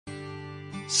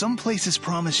Some places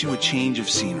promise you a change of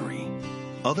scenery.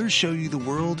 Others show you the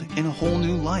world in a whole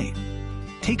new light.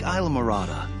 Take Isla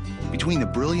Morada. Between the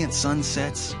brilliant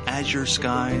sunsets, azure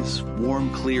skies,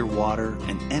 warm, clear water,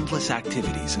 and endless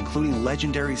activities, including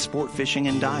legendary sport fishing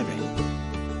and diving,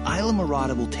 Isla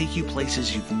Morada will take you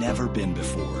places you've never been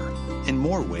before, in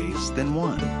more ways than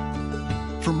one.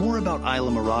 For more about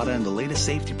Isla Morada and the latest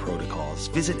safety protocols,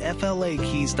 visit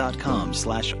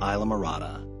flakeys.com/Isla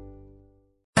Morada.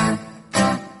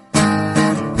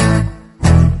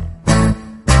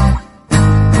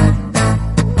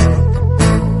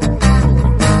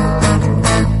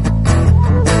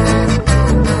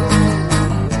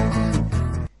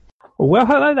 Well,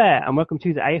 hello there, and welcome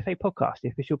to the AFA podcast, the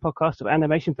official podcast of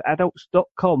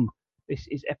animationforadults.com. This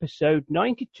is episode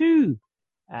 92,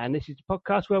 and this is the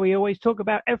podcast where we always talk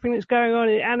about everything that's going on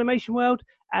in the animation world.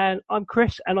 And I'm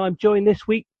Chris, and I'm joined this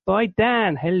week by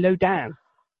Dan. Hello, Dan.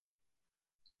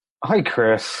 Hi,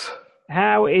 Chris.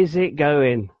 How is it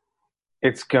going?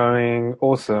 It's going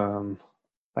awesome.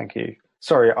 Thank you.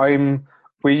 Sorry,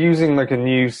 we're using like a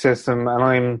new system,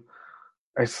 and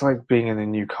it's like being in a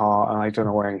new car, and I don't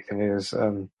know where anything is.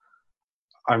 I'm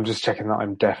just checking that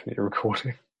I'm definitely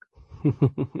recording.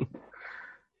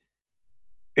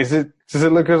 Does it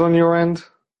look good on your end?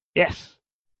 Yes.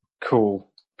 Cool.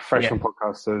 Professional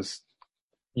podcasters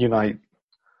unite.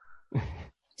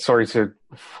 Sorry to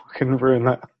fucking ruin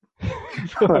that.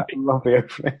 Lovely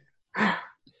opening.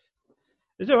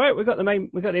 It's all right. We got the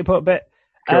important bit.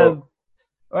 Cool.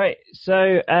 Right.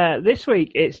 So this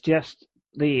week it's just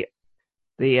the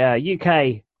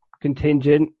UK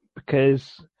contingent,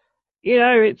 because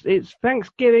it's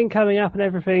Thanksgiving coming up and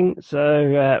everything.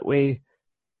 So we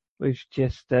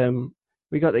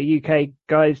got the UK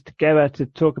guys together to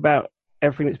talk about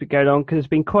everything that's been going on, because there's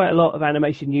been quite a lot of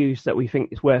animation news that we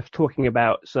think is worth talking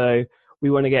about. So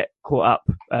we want to get caught up,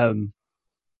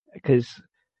 because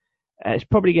it's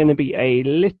probably going to be a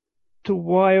little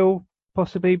while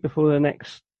possibly before the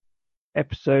next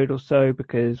episode or so,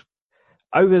 because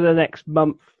over the next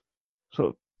month, sort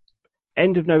of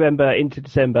end of November into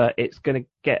December, it's going to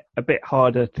get a bit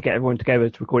harder to get everyone together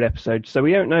to record episodes. So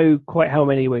we don't know quite how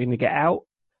many we're going to get out.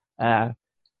 We're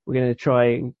going to try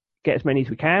and get as many as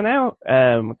we can out.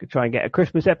 We could try and get a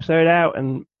Christmas episode out,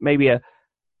 and maybe a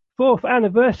 4th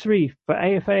anniversary for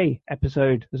AFA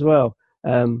episode as well.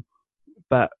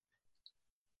 But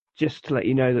just to let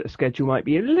you know that the schedule might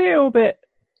be a little bit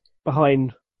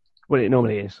behind what it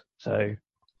normally is.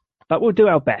 But we'll do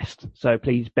our best, so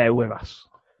please bear with us.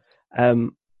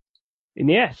 So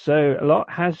a lot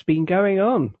has been going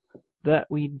on that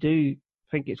we do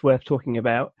think it's worth talking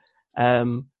about.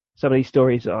 Some of these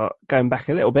stories are going back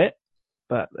a little bit,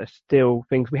 but there's still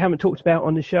things we haven't talked about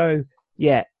on the show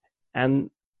yet, and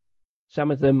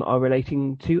some of them are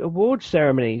relating to award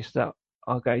ceremonies that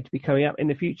are going to be coming up in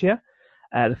the future.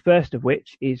 The first of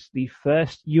which is the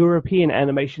first European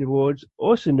Animation Awards,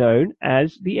 also known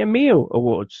as the Emile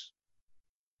Awards.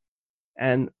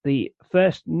 And the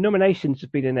first nominations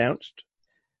have been announced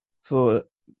for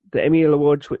the Emile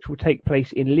Awards, which will take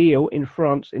place in Lille in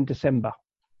France in December.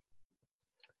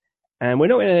 And we're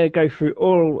not going to go through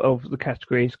all of the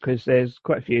categories because there's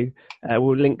quite a few.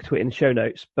 We'll link to it in the show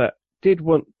notes, but did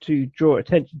want to draw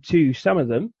attention to some of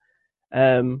them,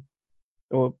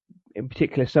 or in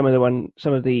particular some of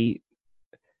the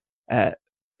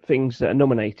things that are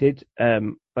nominated,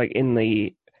 like in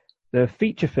the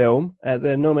feature film.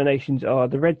 The nominations are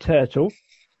The Red Turtle,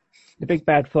 The Big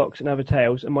Bad Fox and Other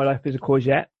Tales, and My Life as a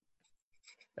Courgette,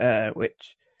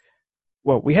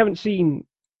 we haven't seen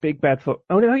Big Bad Fox.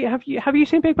 Oh no, have you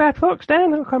seen Big Bad Fox,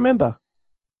 Dan? I can't remember.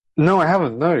 No, I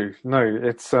haven't. No,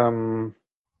 it's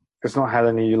not had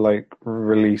any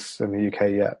release in the UK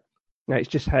yet. No, it's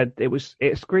just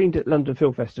it screened at London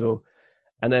Film Festival,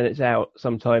 and then it's out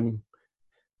sometime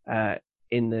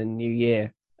in the new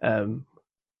year.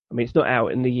 It's not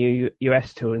out in the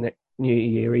US till the new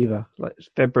year either. It's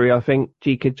February, I think.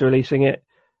 G-Kids are releasing it,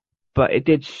 but it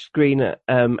did screen at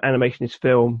Animationist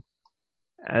Film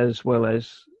as well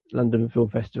as London Film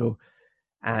Festival,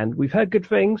 and we've heard good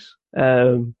things.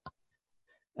 One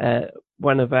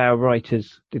of our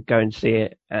writers did go and see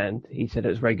it, and he said it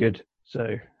was very good.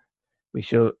 So we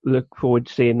shall look forward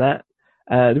to seeing that.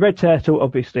 The Red Turtle,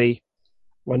 obviously,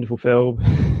 wonderful film.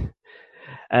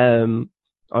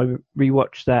 I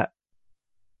rewatched that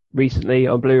recently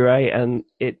on Blu-ray, and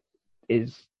it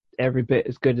is every bit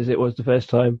as good as it was the first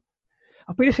time.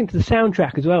 I've been listening to the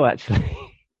soundtrack as well, actually.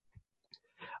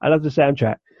 I love the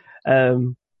soundtrack.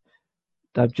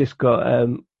 I've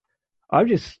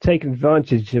just taken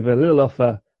advantage of a little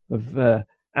offer of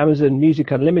Amazon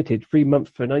Music Unlimited, free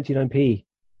month for 99p.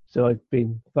 So I've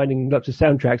been finding lots of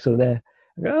soundtracks on there.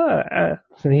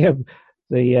 So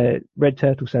the Red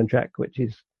Turtle soundtrack, which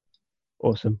is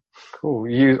awesome. Cool.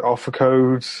 You use offer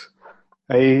codes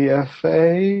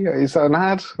AFA? Is that an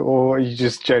ad, or are you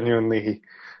just genuinely?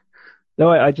 No,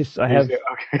 I have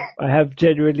Okay. I have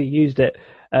genuinely used it.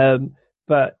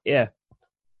 But yeah,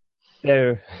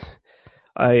 there,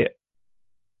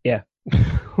 yeah.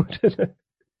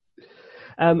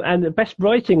 And the best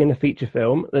writing in a feature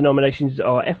film, the nominations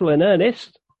are Ethel and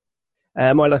Ernest,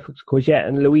 My Life Looks Courgette,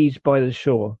 and Louise by the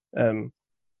Shore.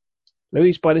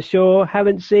 Louise by the Shore,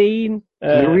 haven't seen.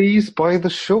 Louise by the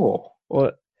Shore,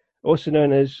 or also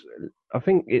known as, I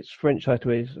think its French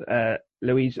title is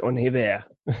Louise en hiver.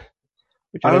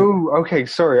 Okay.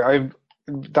 Sorry,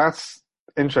 that's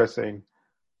interesting.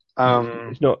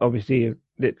 It's not obviously a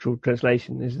literal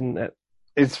translation, isn't it?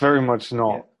 It's very much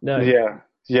not. Yeah. No.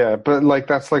 Yeah, but like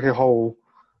that's like a whole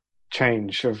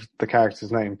change of the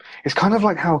character's name. It's kind of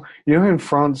like how, in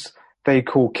France they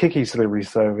call Kiki's delivery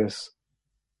service,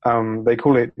 they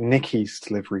call it Nikki's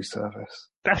delivery service.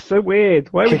 That's so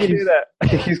weird. Why would you do that?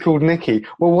 Kiki's called Nikki.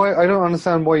 Well, why? I don't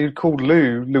understand why you'd call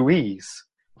Lou Louise.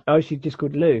 Oh, she's just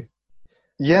called Lou.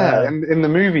 Yeah, and in the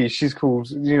movie she's called,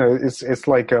 it's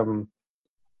like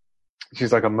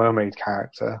she's like a mermaid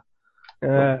character.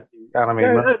 No,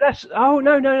 that's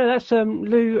that's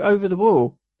Lou Over the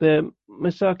Wall, the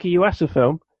Masaki Yuasa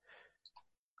film.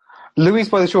 Louise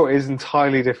by the Shore is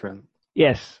entirely different.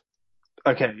 Yes.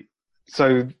 Okay,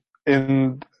 so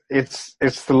it's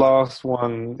the last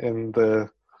one in the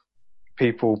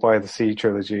People by the Sea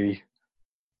trilogy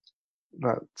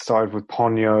that started with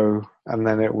Ponyo, and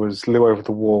then it was Lou Over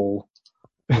the Wall,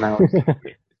 and now it's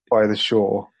by the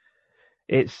Shore.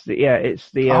 It's the.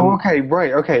 Okay,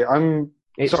 right. Okay, I'm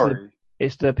sorry.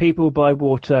 It's the People by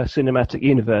Water cinematic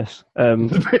universe.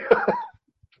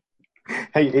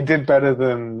 Hey, it did better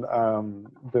than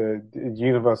the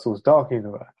Universal's Dark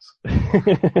Universe.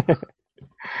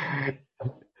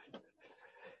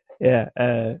 Yeah,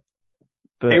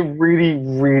 but it really,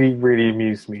 really, really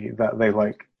amused me that they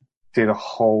did a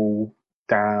whole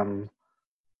damn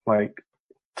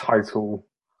title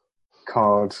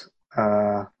card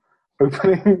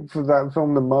opening for that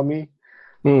film, The Mummy.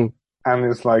 And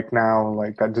it's now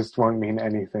that just won't mean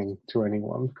anything to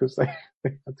anyone because they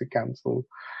had to cancel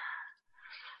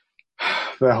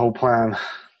their whole plan.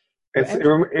 It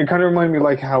kind of reminded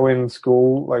me how in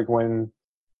school, when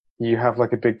you have a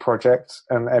big project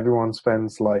and everyone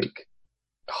spends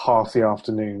half the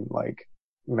afternoon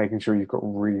making sure you've got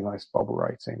really nice bubble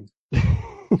writing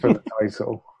for the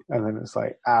title, and then it's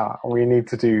we need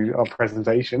to do our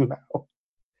presentation now.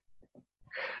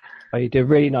 Oh, you do a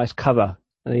really nice cover,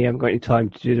 and you haven't got any time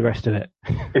to do the rest of it.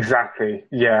 Exactly.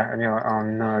 Yeah, and you're like, oh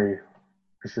no,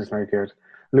 this is no good.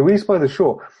 Louise by the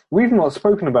Shore. We've not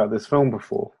spoken about this film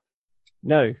before.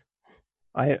 No,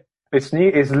 It's new.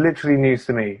 It's literally news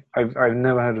to me. I've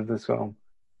never heard of this film.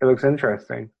 It looks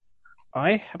interesting.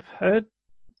 I have heard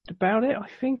about it. I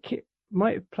think it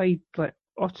might have played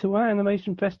Ottawa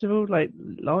Animation Festival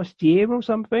last year or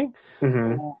something,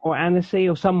 or Annecy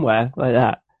or somewhere like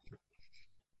that.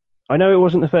 I know it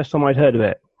wasn't the first time I'd heard of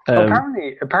it.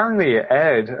 Apparently it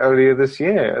aired earlier this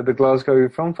year at the Glasgow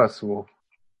Film Festival.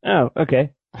 Oh,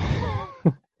 okay.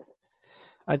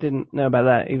 I didn't know about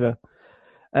that either.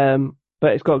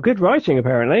 But it's got good writing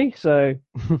apparently, so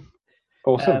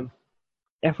awesome.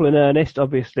 Ethel and Ernest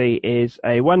obviously is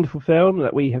a wonderful film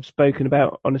that we have spoken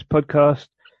about on this podcast.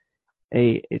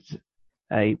 It's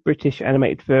a British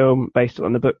animated film based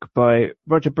on the book by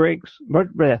Roger Briggs.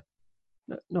 Not Briggs.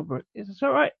 Is that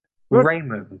right?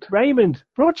 Raymond.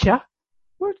 Roger?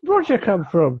 Where'd Roger come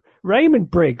from?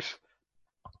 Raymond Briggs.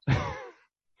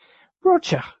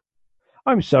 Roger.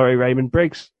 I'm sorry, Raymond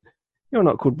Briggs. You're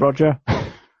not called Roger.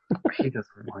 He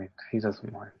doesn't mind.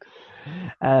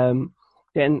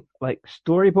 Then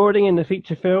storyboarding in the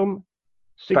feature film.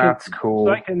 That's cool.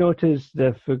 Psychonautas,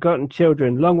 The Forgotten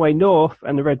Children, Long Way North,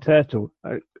 and The Red Turtle.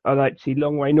 I like to see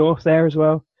Long Way North there as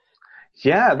well.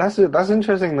 Yeah, that's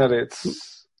interesting that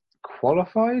it's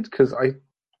qualified, because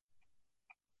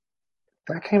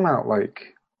that came out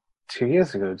 2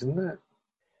 years ago, didn't it?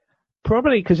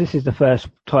 Probably because this is the first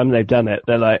time they've done it.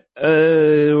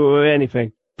 They're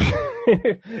anything.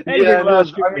 Yeah,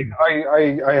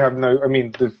 I have no.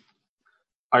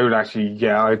 I would actually,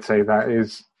 I'd say that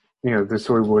is, the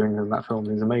storyboarding in that film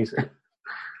is amazing.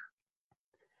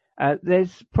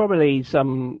 There's probably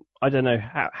some, I don't know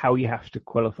how you have to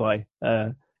qualify.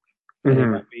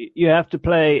 You have to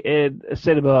play in a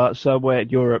cinema somewhere in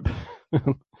Europe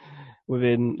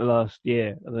within the last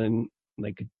year, and then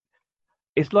they could.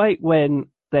 It's like when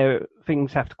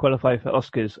things have to qualify for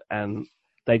Oscars, and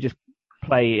they just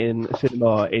play in a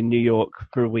cinema in New York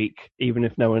for a week, even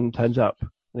if no one turns up.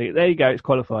 There you go, it's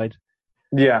qualified.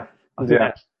 Yeah. I think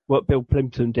that's what Bill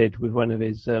Plimpton did with one of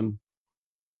his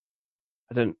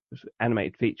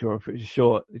animated feature, or if it was a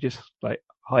short, they just like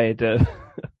hired the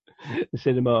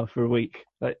cinema for a week.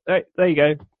 Like, right, there you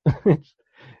go.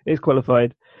 it's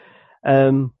qualified.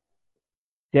 And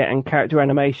character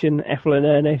animation, Ethel and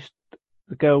Ernest,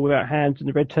 the girl without hands and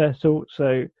the red turtle.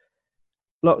 So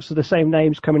lots of the same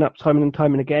names coming up time and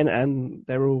time and again, and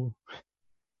they're all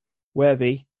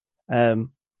worthy.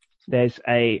 There's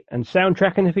a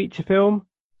soundtrack in the feature film.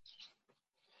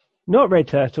 Not Red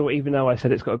Turtle, even though I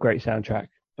said it's got a great soundtrack,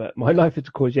 but My Life is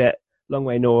a Courgette, Long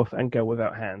Way North, and Girl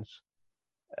Without Hands.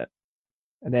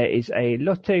 And there is a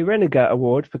Lotte Renegar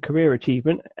Award for Career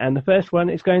Achievement, and the first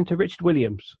one is going to Richard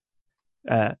Williams.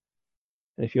 And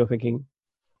if you're thinking,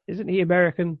 isn't he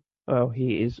American? Well,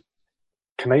 he is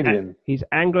Canadian. He's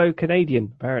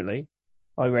Anglo-Canadian, apparently.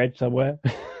 I read somewhere.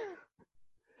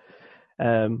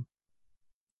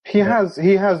 He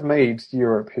has made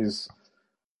Europe his.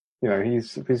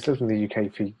 He's lived in the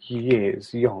UK for years,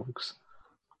 yonks.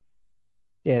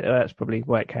 Yeah, that's probably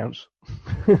why it counts.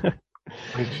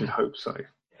 I should hope so.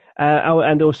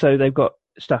 And also they've got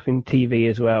stuff in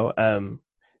TV as well.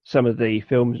 Some of the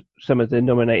films, some of the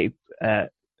nominated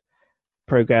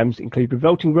programs include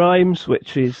Revolting Rhymes,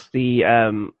 which is the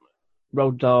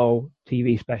Roald Dahl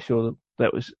TV special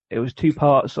it was 2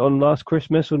 parts on last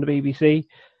Christmas on the BBC.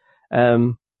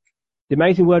 The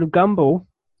Amazing World of Gumball,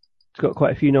 it's got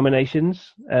quite a few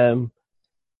nominations. Shaun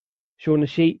the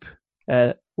Sheep,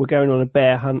 We're Going on a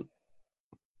Bear Hunt,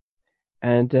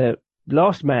 and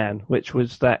Last Man, which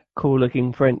was that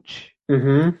cool-looking French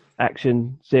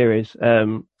action series.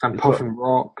 And Puff and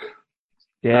Rock.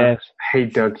 Yeah. Hey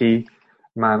Dougie.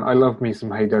 Man, I love me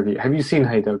some Hey Dougie. Have you seen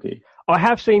Hey Dougie? I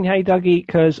have seen Hey Dougie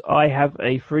because I have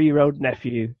a 3-year-old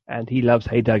nephew and he loves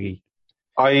Hey Dougie.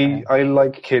 I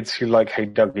like kids who like Hey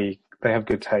Dougie. They have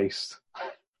good taste.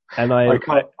 And I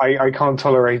can't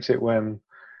tolerate it when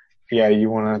you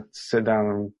want to sit down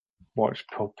and watch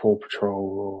Paw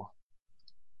Patrol or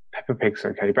Peppa Pig's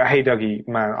okay. But Hey Dougie,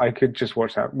 man, I could just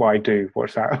watch that. Well, I do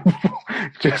watch that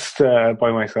just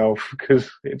by myself because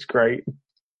it's great.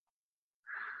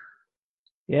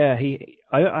 Yeah,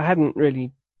 I hadn't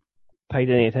really paid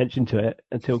any attention to it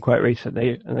until quite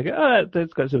recently, and I go,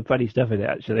 it's got some funny stuff in it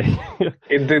actually.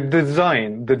 The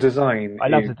design. I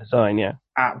love the design. Yeah,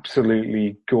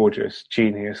 absolutely gorgeous,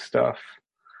 genius stuff.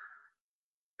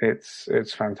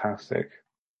 It's fantastic.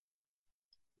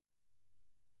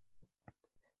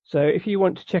 So if you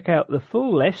want to check out the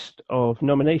full list of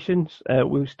nominations,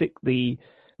 we'll stick the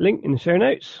link in the show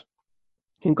notes.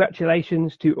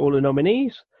 Congratulations to all the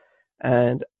nominees,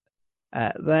 and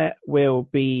that will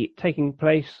be taking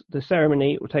place. The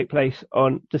ceremony will take place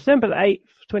on December 8th,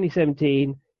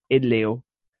 2017 in Lille.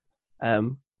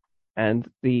 And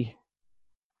the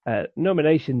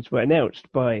nominations were announced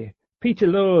by Peter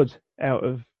Lord out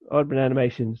of Aardman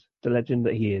Animations, the legend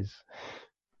that he is.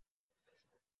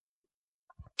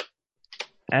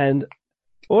 And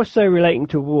also relating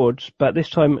to awards, but this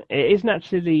time it isn't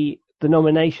actually the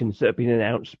nominations that have been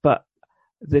announced, but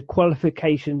the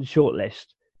qualification shortlist.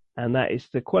 And that is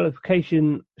the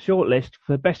qualification shortlist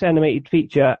for Best Animated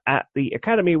Feature at the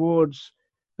Academy Awards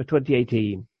for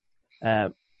 2018.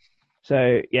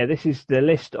 This is the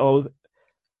list of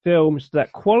films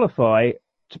that qualify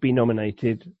to be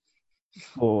nominated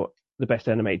for the Best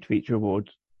Animated Feature Award.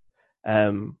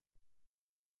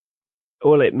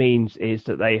 All it means is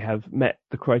that they have met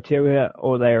the criteria,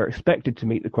 or they are expected to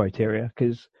meet the criteria,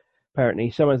 because apparently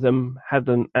some of them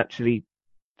hadn't actually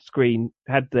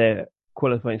had their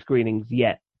qualifying screenings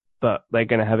yet, but they're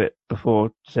going to have it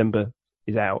before December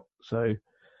is out. So,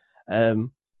 and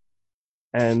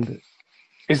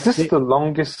is this the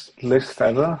longest list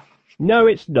ever? No,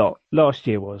 it's not. Last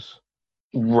year was.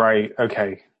 Right.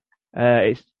 Okay.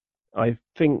 It's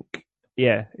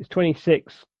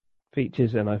 26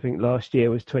 features, and I think last year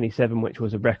was 27, which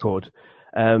was a record.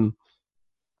 And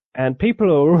people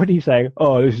are already saying,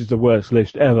 "Oh, this is the worst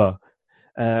list ever,"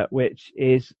 which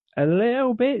is a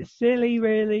little bit silly,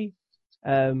 really.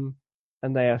 And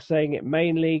they are saying it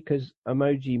mainly because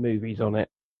Emoji Movie's on it,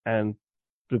 and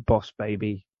The Boss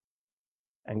Baby,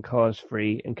 and Cars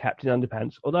 3, and Captain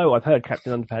Underpants. Although I've heard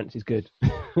Captain Underpants is good.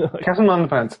 Captain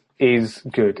Underpants is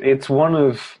good. It's one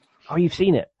of... Oh, you've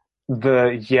seen it?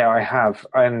 I have.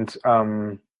 And,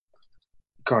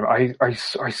 God, I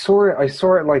saw it. I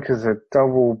saw it like as a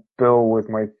double bill with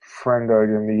my friend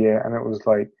earlier in the year, and it was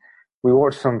like, we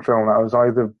watched some film that was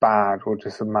either bad or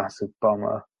just a massive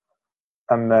bummer.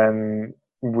 And then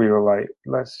we were like,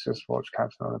 let's just watch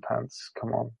Captain Underpants.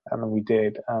 Come on, and then we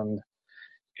did, and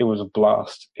it was a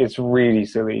blast. It's really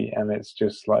silly, and it's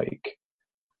just like,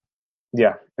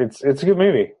 yeah, it's a good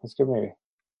movie. It's a good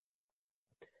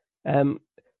movie.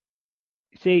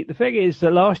 See, the thing is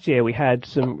that last year we had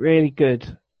some really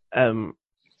good,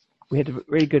 we had a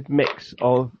really good mix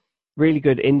of really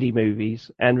good indie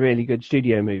movies and really good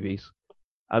studio movies.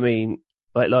 I mean,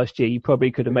 like last year, you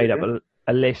probably could have made up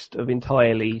a list of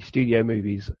entirely studio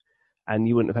movies, and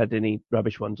you wouldn't have had any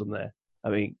rubbish ones on there. I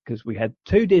mean, because we had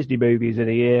 2 Disney movies in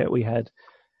a year, we had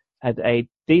a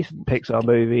decent Pixar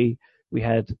movie, we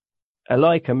had a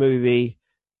Laika movie,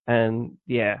 and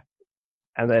yeah,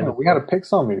 and then we had a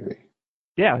Pixar movie.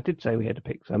 Yeah, I did say we had a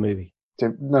Pixar movie.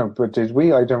 But did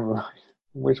we? I don't know.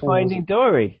 Which one? Finding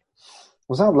Dory.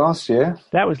 Was that last year?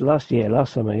 That was last year,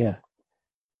 last summer, yeah.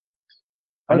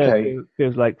 Okay. I know it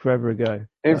feels like forever ago.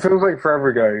 It feels like forever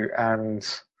ago, and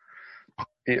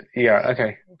yeah,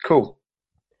 okay, cool.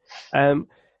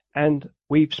 And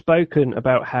we've spoken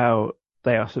about how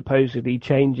they are supposedly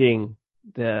changing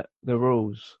the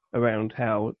rules around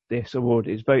how this award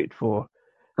is voted for.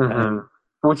 Mm-hmm.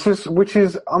 Which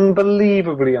is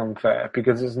unbelievably unfair,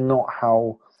 because it's not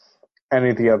how any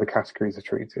of the other categories are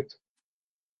treated.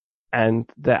 And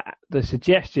that the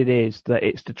suggestion is that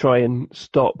it's to try and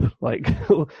stop like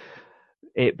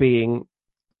it being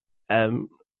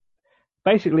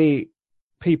basically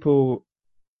people,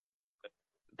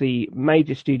 the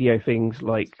major studio things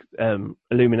like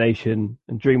Illumination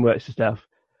and DreamWorks and stuff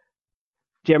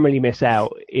generally miss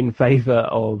out in favour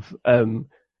of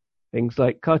things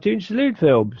like Cartoon Saloon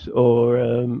films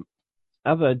or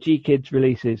other G-Kids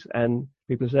releases, and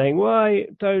people are saying, why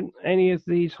don't any of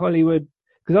these Hollywood,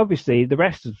 because obviously the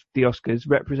rest of the Oscars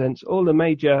represents all the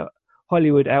major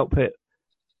Hollywood output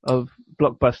of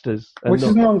blockbusters, and which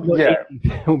is not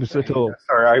films at all.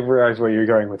 Sorry, I realised where you were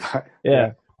going with that.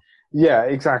 Yeah,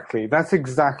 exactly. That's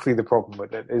exactly the problem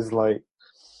with it, is like,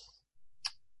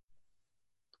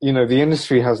 you know, the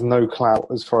industry has no clout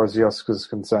as far as the Oscars is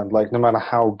concerned. Like, no matter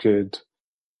how good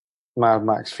Mad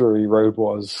Max Fury Road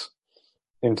was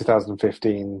in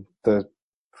 2015,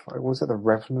 was it The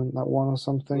Revenant that won or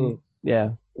something? Yeah.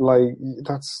 Like,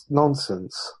 that's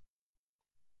nonsense.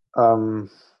 You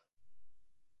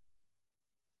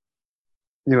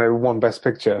know, won Best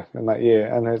Picture in that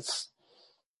year, and it's,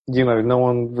 you know, no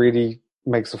one really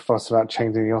makes a fuss about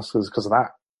changing the Oscars because of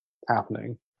that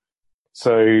happening.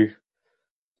 So,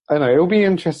 I don't know, it'll be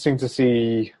interesting to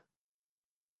see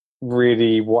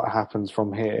really what happens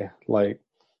from here. Like,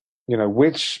 you know,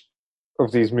 which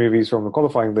of these movies from the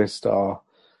qualifying list are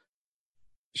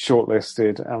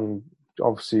shortlisted, and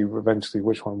obviously eventually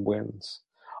which one wins.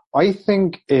 I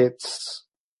think it's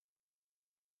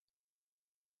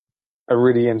a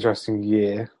really interesting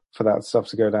year for that stuff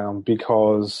to go down,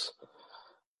 because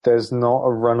there's not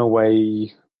a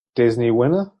runaway Disney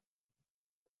winner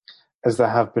as there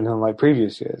have been in like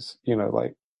previous years. You know,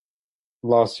 like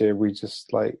last year we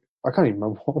just like, I can't even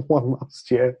remember what won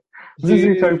last year. Was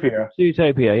it Zootopia?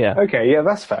 Zootopia, yeah. Okay, yeah,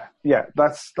 that's fair. Yeah,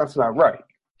 that's about right.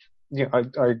 Yeah, I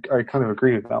kind of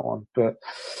agree with that one, but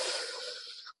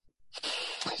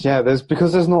yeah,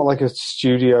 because there's not like a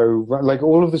studio, like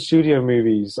all of the studio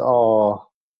movies are,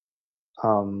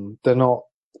 they're not,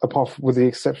 with the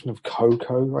exception of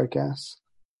Coco, I guess.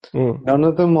 None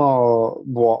of them are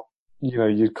what, you know,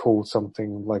 you'd call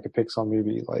something like a Pixar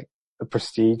movie, like a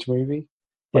prestige movie.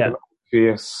 Like an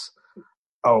obvious,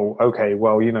 oh, okay,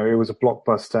 well, you know, it was a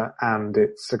blockbuster and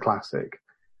it's a classic.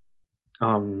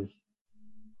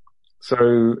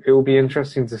 So it will be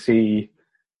interesting to see,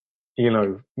 you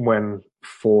know, when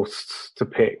forced to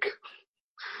pick.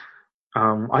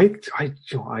 I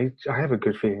have a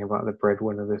good feeling about the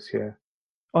breadwinner this year.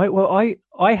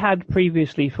 I had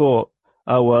previously thought,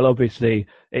 oh well, obviously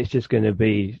it's just going to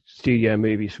be studio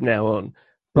movies from now on.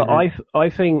 But I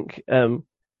think I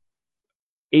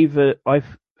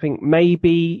think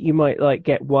maybe you might like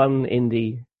get one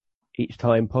indie each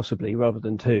time, possibly, rather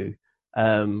than 2.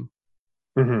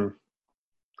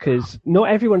 Because not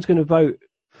everyone's going to vote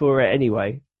for it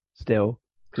anyway. Still,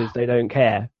 because they don't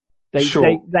care. They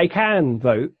can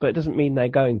vote, but it doesn't mean they're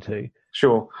going to.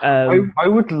 Sure. I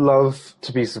would love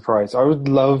to be surprised. I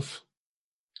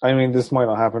mean, this might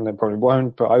not happen, it probably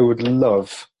won't, but I would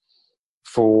love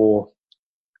for,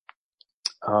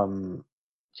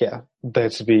 there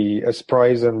to be a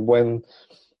surprise, and when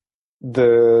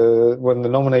the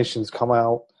nominations come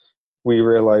out, we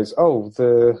realize, oh,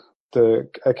 the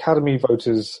Academy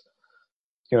voters,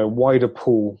 you know, wider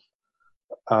pool,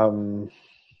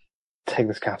 take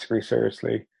this category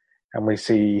seriously, and we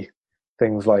see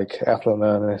things like Ethel and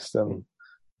Ernest and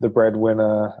The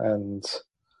Breadwinner and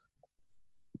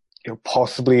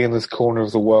possibly In This Corner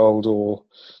of the World or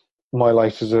My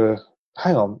Life as a...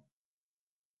 Hang on.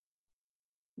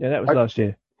 Yeah, that was last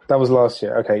year. That was last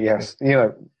year. Okay, yes.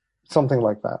 Something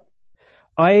like that.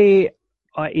 I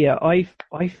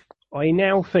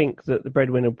now think that The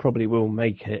Breadwinner probably will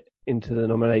make it into the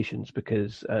nominations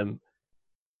because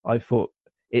I thought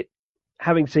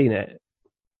having seen it,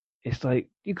 it's like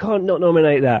you can't not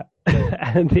nominate that.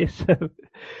 And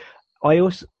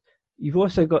you've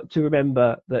also got to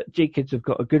remember that GKIDS have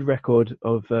got a good record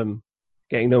of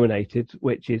getting nominated,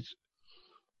 which is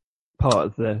part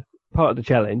of the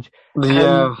challenge.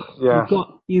 Yeah.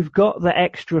 You've got the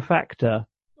extra factor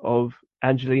of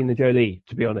Angelina Jolie,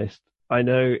 to be honest. I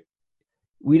know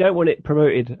we don't want it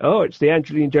promoted. Oh, it's the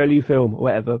Angelina Jolie film or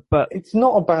whatever, but it's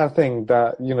not a bad thing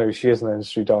that she is an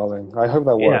industry darling. I hope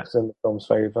that works in the film's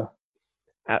favour.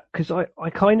 Because I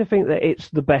kind of think that it's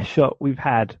the best shot we've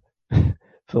had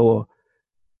for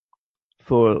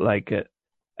like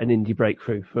an indie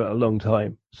breakthrough for a long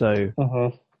time. So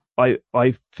I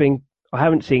think I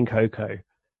haven't seen Coco,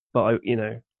 but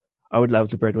I would love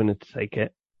The Breadwinner to take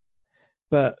it.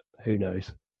 But who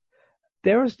knows?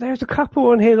 There's a couple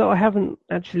on here that I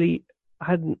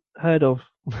hadn't heard of,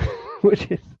 which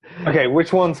is okay.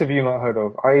 Which ones have you not heard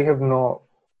of? I have not.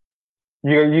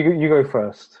 You go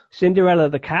first. Cinderella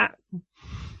the Cat.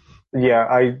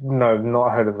 Yeah,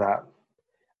 not heard of that.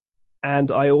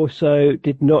 And I also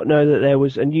did not know that there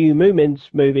was a new Moomins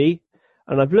movie,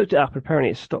 and I've looked it up.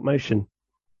 Apparently, it's stop motion.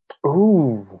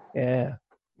 Ooh. Yeah,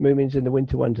 Moomins in the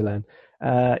Winter Wonderland.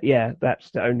 Yeah,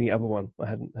 that's the only other one I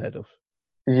hadn't heard of.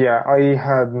 Yeah, I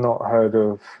had not heard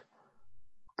of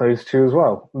those two as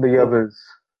well. The others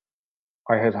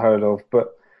I had heard of,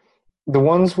 but the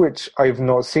ones which I've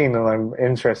not seen and I'm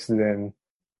interested in,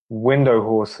 Window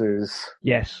Horses.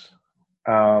 Yes.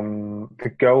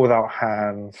 The Girl Without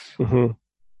Hands. Mm-hmm.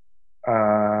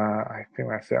 I think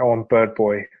that's it. Oh, and Bird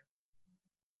Boy.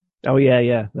 Oh,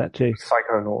 yeah, that too.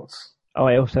 Psychonauts. Oh,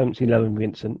 I also haven't seen Loving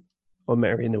Vincent or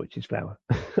Mary and the Witch's Flower.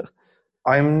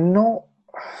 I'm not...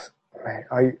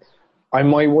 I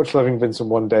might watch Loving Vincent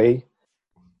one day.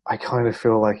 I kind of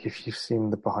feel like if you've seen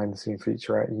the behind-the-scenes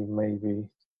featurette, you maybe...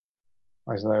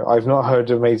 I don't know. I've not heard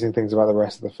amazing things about the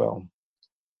rest of the film.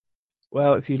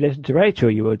 Well, if you listen to Rachel,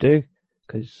 you will do.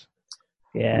 Because,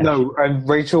 yeah. No, and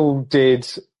Rachel did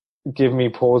give me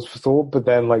pause for thought, but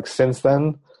then, since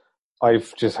then,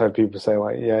 I've just heard people say,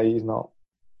 yeah, he's not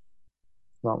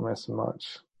missing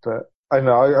much. But I don't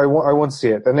know, I want to see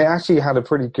it. And it actually had a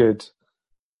pretty good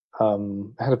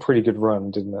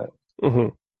run, didn't it? Mm-hmm.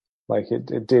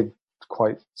 It did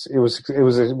quite. It was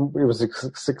a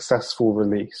successful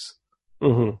release.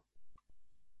 Mm-hmm.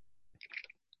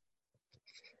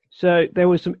 So there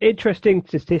was some interesting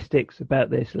statistics about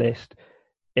this list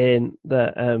in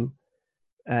that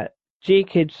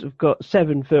GKIDS have got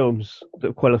 7 films that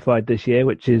have qualified this year,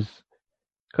 which is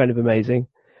kind of amazing.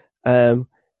 And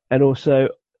also,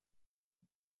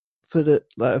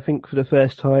 I think for the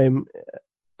first time,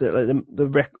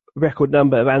 the record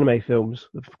number of anime films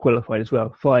have qualified as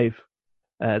well, 5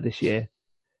 this year.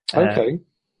 Okay.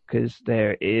 Because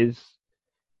there is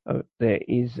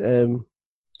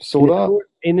Sword Art?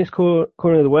 In This Corner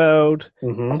of the World,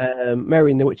 Mm-hmm. Mary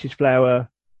and the Witch's Flower,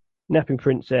 Napping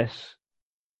Princess,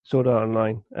 Sword Art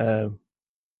Online.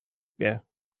 Yeah.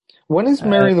 When is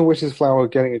Mary and the Witch's Flower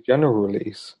getting a general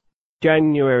release?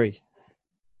 January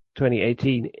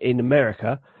 2018 in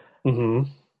America. Mm-hmm.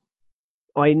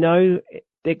 I know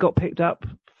it got picked up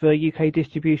for UK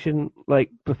distribution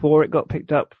before it got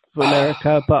picked up for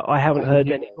America, but I haven't heard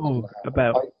any more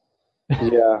about.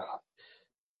 Yeah.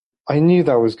 I knew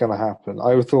that was going to happen.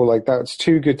 I thought that's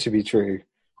too good to be true.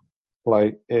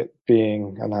 It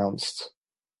being announced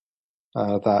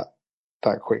that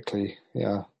quickly.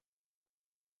 Yeah.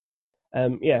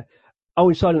 Yeah. Oh,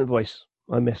 and Silent Voice.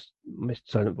 I missed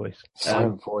Silent Voice.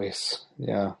 Silent Voice.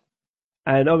 Yeah.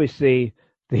 And obviously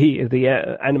the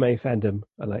anime fandom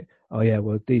are like, oh yeah,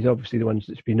 well these are obviously the ones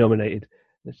that should be nominated.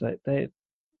 It's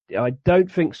I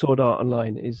don't think Sword Art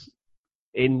Online is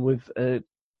in with a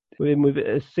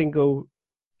single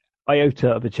iota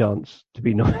of a chance to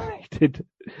be nominated.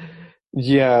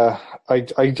 Yeah, I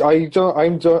really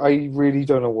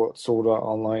don't know what Sword Art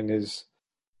Online is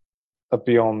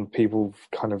beyond people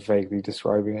kind of vaguely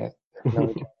describing it.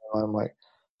 I'm like,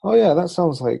 oh yeah, that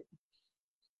sounds like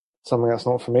something that's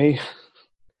not for me.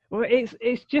 Well,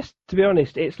 it's just, to be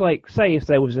honest, it's like, say if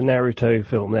there was a Naruto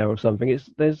film there or something,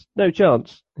 there's no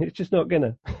chance. It's just not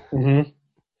gonna. Mm-hmm.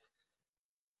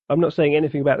 I'm not saying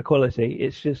anything about the quality.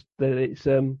 It's just that it's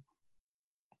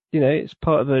it's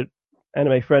part of an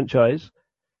anime franchise.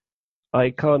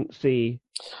 I can't see.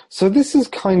 So this is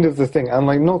kind of the thing, and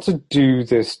like not to do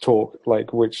this talk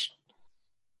like which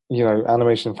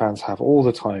animation fans have all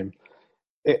the time.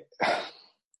 It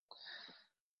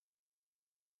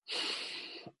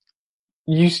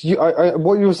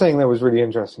what you were saying there was really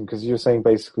interesting because you were saying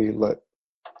basically like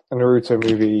a Naruto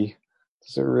movie,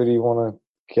 does it really want to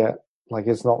get like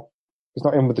it's not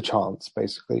in with the chance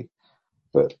basically,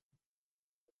 but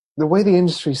the way the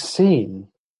industry's seen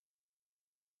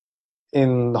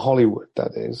in Hollywood,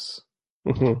 that is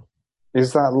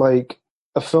that like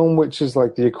a film which is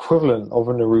like the equivalent of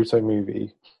a Naruto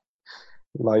movie,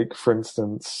 like for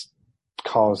instance,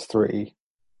 Cars 3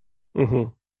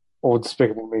 or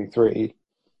Despicable Me 3,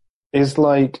 is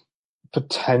like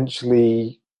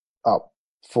potentially up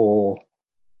for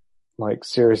like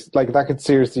serious, like that could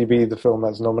seriously be the film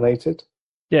that's nominated.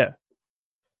 Yeah.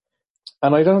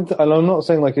 And I'm not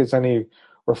saying like it's any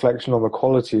reflection on the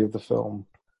quality of the film,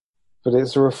 but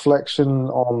it's a reflection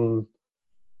on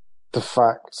the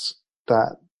fact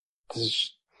that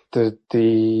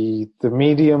the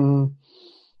medium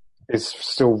is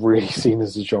still really seen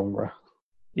as a genre.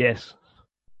 Yes.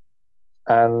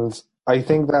 And I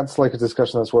think that's like a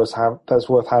discussion that's worth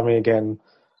having again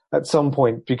at some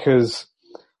point, because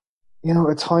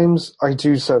at times I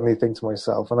do certainly think to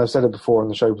myself, and I've said it before on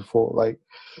the show before, like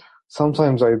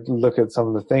sometimes I look at some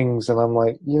of the things and I'm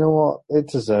like, you know what, it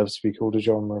deserves to be called a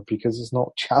genre because it's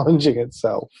not challenging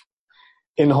itself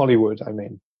in Hollywood, I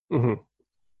mean.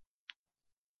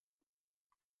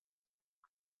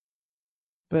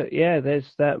 But yeah,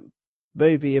 there's that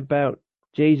movie about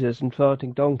Jesus and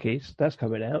farting donkeys that's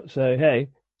coming out, so hey,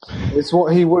 it's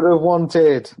what he would have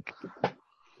wanted.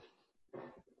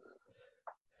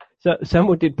 So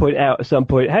someone did point out at some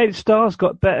point, hey, Star's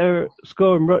got better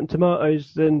score on Rotten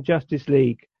Tomatoes than Justice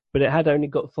League, but it had only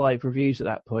got 5 reviews at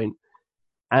that point.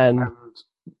 And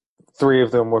 3 of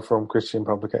them were from Christian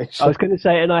publications. I was going to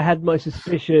say, and I had my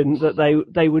suspicion that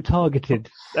they were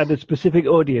targeted at a specific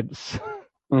audience.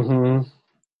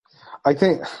 I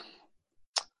think,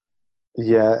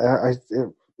 yeah,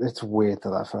 it's weird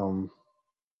that film.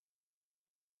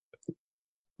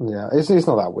 Yeah, it's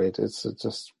not that weird. It's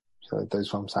just those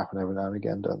films happen every now and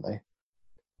again, don't they?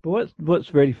 But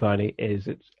what's really funny is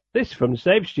this from the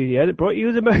same studio that brought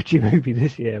you the Emoji Movie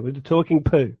this year with the talking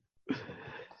poo.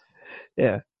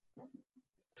 Yeah.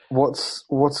 What's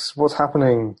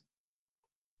happening?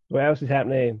 What else is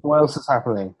happening?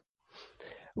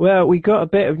 Well, we got a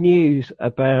bit of news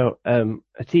about a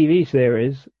TV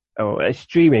series, or a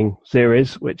streaming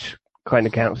series, which kind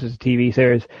of counts as a TV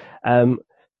series,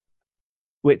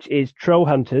 which is Troll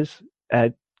Hunters.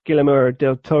 Guillermo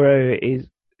del Toro is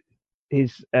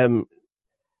his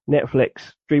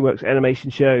Netflix DreamWorks animation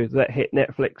show that hit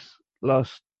Netflix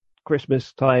last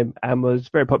Christmas time and was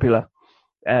very popular.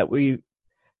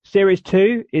 Series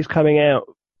 2 is coming out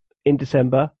in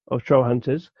December of Troll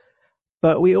Hunters,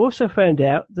 but we also found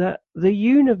out that the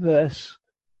universe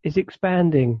is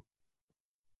expanding,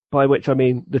 by which I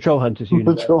mean the Troll Hunters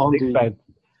universe.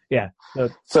 Yeah.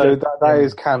 So that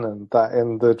is canon, that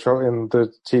in the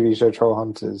TV show Troll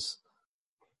Hunters,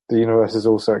 the universe is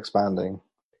also expanding.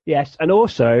 Yes, and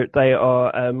also they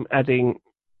are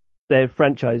they're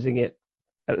franchising it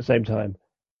at the same time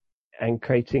and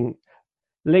creating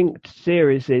linked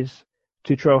series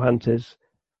to Troll Hunters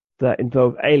that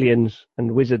involve aliens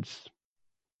and wizards.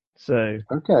 So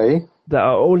that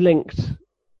are all linked,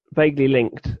 vaguely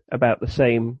linked about the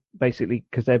same, basically,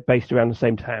 because they're based around the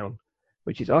same town,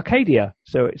 which is Arcadia.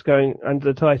 So it's going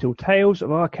under the title Tales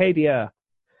of Arcadia.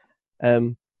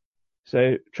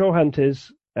 So Troll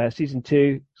Hunters season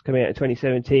 2 is coming out in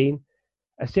 2017.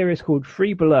 A series called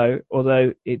Free Below,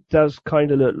 although it does kind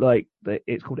of look like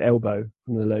it's called Elbow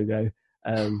from the logo,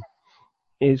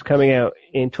 is coming out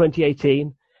in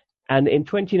 2018. And in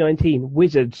 2019,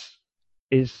 Wizards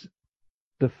is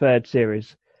the 3rd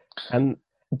series. And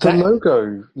the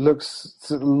logo looks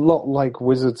a lot like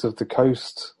Wizards of the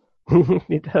Coast.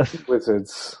 It does.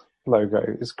 Wizards logo.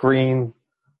 It's green,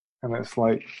 and it's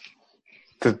like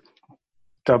the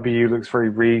W looks very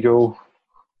regal.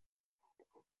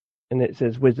 And it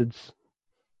says Wizards.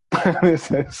 And it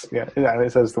says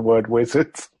the word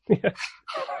Wizards. Yeah.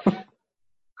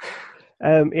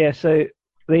 So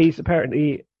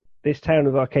this town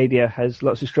of Arcadia has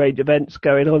lots of strange events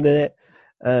going on in it,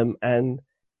 and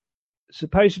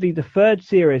supposedly the 3rd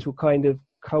series will kind of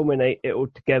culminate it all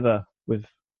together with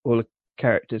all the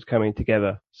characters coming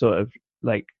together, sort of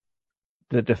like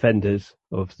the defenders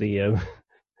of the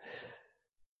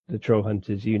Troll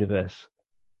Hunters universe,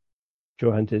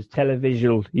 Troll Hunters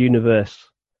televisual universe,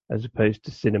 as opposed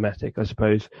to cinematic, I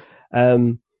suppose.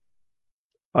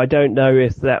 I don't know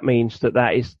if that means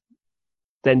that is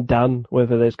then done,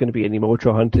 whether there's going to be any more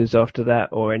Troll Hunters after that,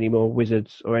 or any more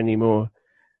Wizards, or any more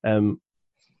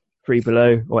Three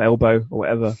Below or Elbow or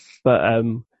whatever. But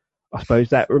I suppose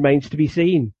that remains to be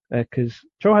seen, because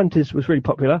Troll Hunters was really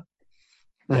popular.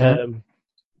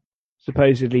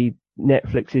 Supposedly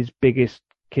Netflix's biggest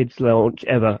kids launch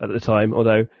ever at the time,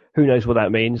 although who knows what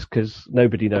that means, because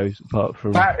nobody knows apart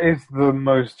from... That is the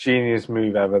most genius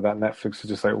move ever, that Netflix is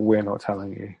just like, we're not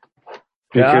telling you.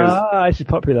 Because this is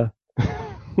popular.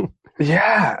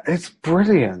 yeah, it's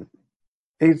brilliant.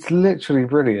 It's literally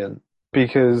brilliant,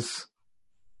 because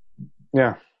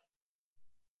yeah.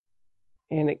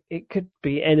 And it could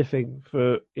be anything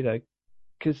for,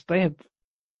 because they have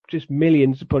just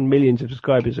millions upon millions of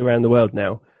subscribers around the world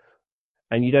now,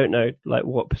 and you don't know like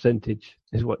what percentage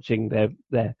is watching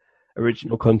their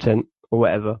original content or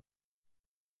whatever.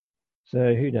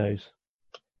 So who knows?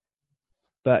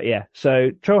 But yeah,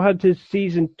 so Troll Hunters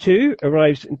Season 2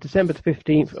 arrives in December the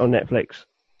 15th on Netflix,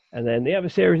 and then the other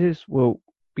series will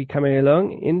be coming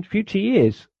along in future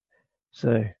years.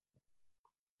 So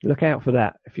look out for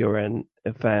that if you're a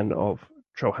fan of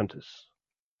Troll Hunters.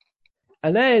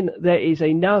 And then there is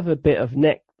another bit of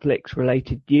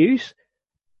Netflix-related news,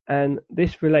 and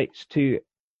this relates to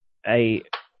a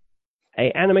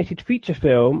animated feature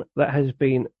film that has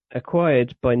been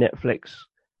acquired by Netflix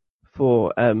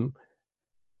for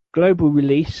global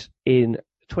release in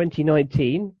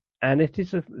 2019, and it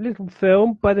is a little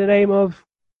film by the name of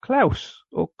Klaus,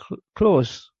 or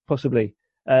Klaus, possibly,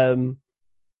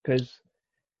 because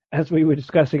as we were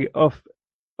discussing off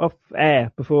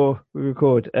air before we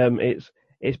record, it's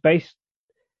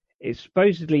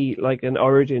supposedly like an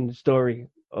origin story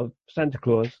of Santa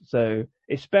Claus, so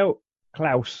it's spelled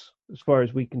Klaus as far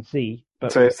as we can see.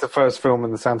 But so it's the first film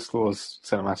in the Santa Claus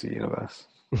cinematic universe.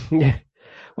 Yeah.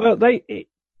 Well,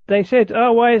 they said,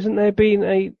 "Oh, why hasn't there been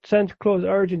a Santa Claus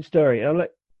origin story?" And I'm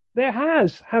like, there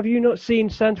has. Have you not seen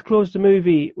Santa Claus the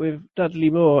movie with Dudley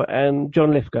Moore and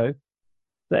John Lithgow,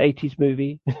 the 80s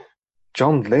movie?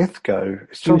 John Lithgow?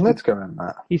 Is John Lithgow in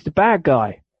that? He's the bad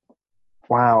guy.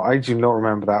 Wow, I do not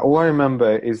remember that. All I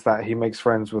remember is that he makes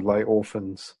friends with like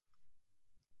orphans.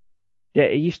 Yeah,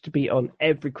 it used to be on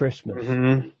every Christmas.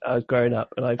 I was growing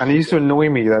up, and it used to annoy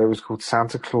me that it was called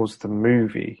Santa Claus the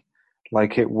movie,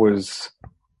 like it was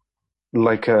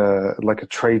like a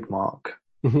trademark.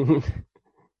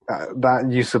 That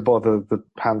used to bother the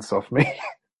pants off me.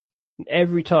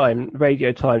 Every time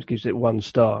Radio Times gives it 1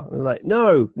 star, I'm like,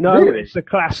 no, Really? It's a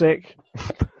classic.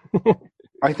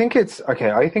 I think it's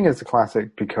a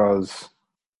classic because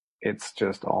it's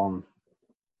just on.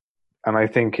 And I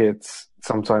think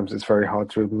sometimes it's very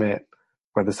hard to admit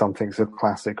whether something's a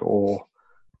classic or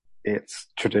it's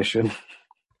tradition.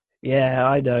 Yeah,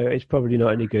 I know. It's probably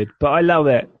not any good, but I love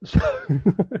it.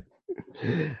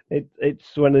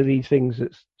 It's one of these things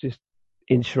that's just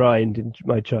enshrined in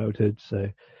my childhood. So,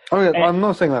 I'm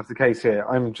not saying that's the case here.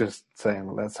 I'm just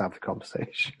saying let's have the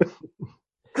conversation.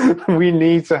 We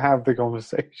need to have the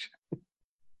conversation.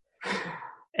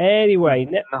 Anyway,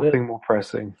 nothing more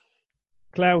pressing.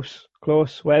 Klaus,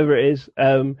 whatever it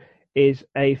is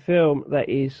a film that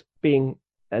is being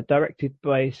directed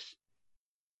by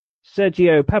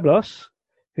Sergio Pablos,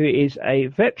 who is a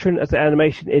veteran of the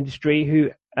animation industry,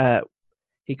 who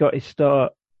he got his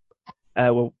start,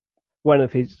 part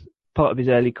of his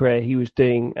early career, he was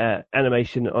doing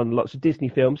animation on lots of Disney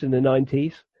films in the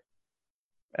 90s.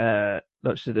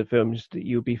 Lots of the films that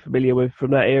you'll be familiar with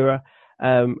from that era.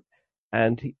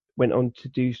 And he went on to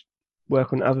do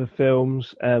work on other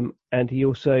films, and he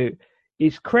also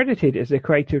is credited as the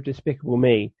creator of Despicable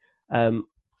Me,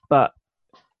 but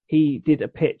he did a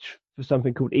pitch for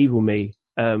something called Evil Me,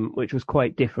 which was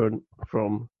quite different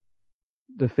from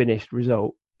the finished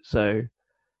result. So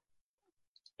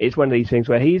it's one of these things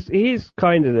where he is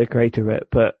kind of the creator of it,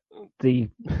 but the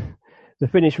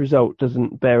finished result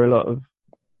doesn't bear a lot of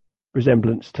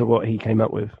resemblance to what he came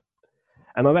up with.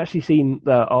 And I've actually seen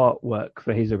the artwork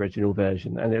for his original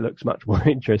version, and it looks much more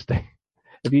interesting.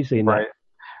 Have you seen that?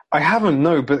 I haven't,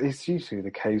 no, but it's usually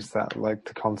the case that like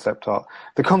the concept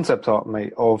art,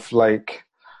 mate, of like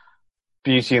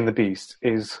Beauty and the Beast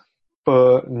is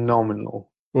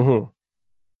phenomenal. Mm-hmm.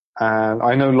 And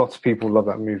I know lots of people love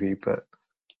that movie, but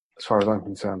as far as I'm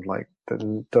concerned, like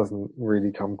that doesn't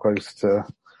really come close to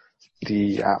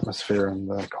the atmosphere and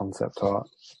the concept art.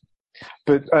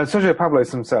 But Sergio Pablos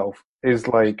himself is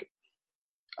like,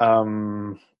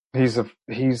 he's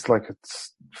like a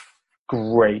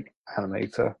great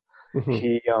animator. Mm-hmm.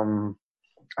 He,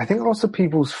 I think lots of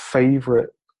people's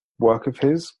favorite work of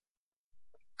his,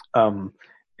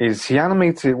 is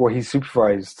he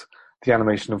supervised the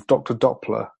animation of Dr.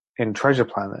 Doppler in Treasure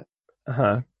Planet.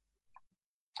 Uh-huh.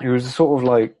 He was a sort of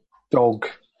like dog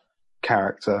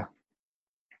character.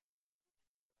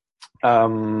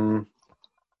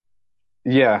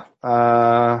 Yeah.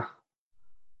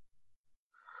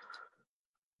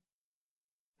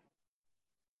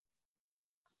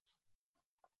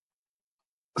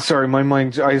 Sorry, my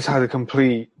mind. I just had a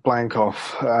complete blank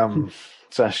off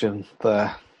session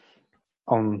there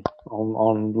on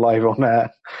live on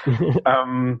air.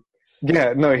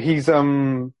 Yeah, no, he's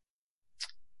okay.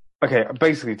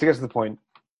 Basically, to get to the point,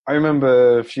 I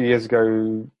remember a few years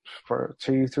ago, for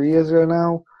 2-3 years ago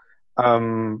now,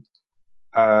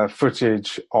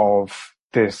 footage of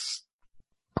this.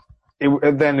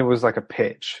 Then it was like a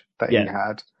pitch that he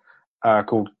had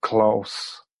called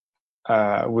Klaus.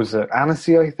 Was it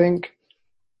Annecy, I think?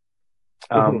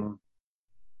 And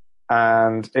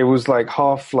it was like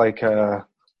half like a.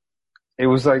 It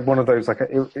was like one of those like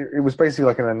it was basically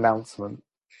like an announcement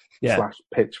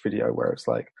 / pitch video where it's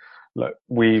like, look,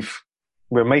 we're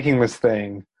making this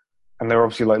thing, and they're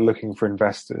obviously like looking for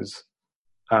investors,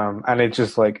 and it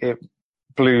just like it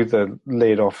blew the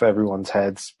lid off everyone's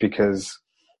heads because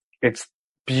it's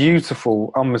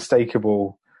beautiful,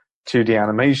 unmistakable 2D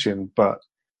animation, but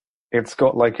it's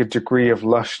got like a degree of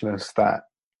lushness that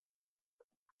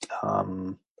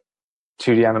 2D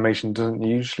animation doesn't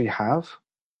usually have.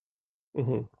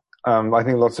 I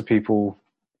think lots of people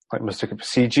like mistook it for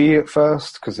CG at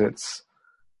first because it's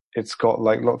got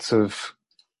like lots of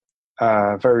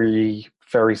very,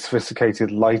 very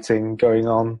sophisticated lighting going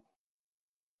on.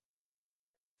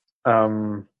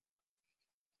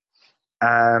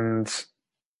 And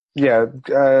yeah,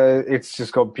 it's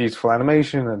just got beautiful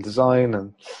animation and design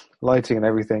and lighting and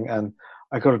everything. And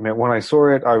I gotta admit, when I saw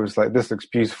it, I was like, this looks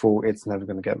beautiful. It's never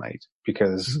going to get made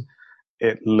because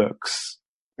it's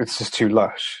just too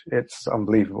lush. It's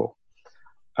unbelievable.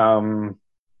 Yeah,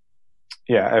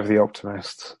 Ever the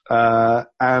Optimist.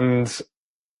 And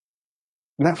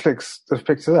Netflix has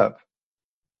picked it up.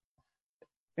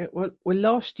 Well,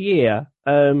 last year,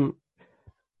 a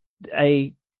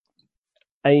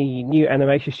new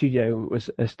animation studio was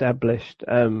established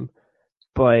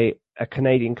by a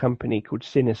Canadian company called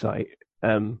Cinesite,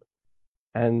 and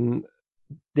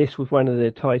this was one of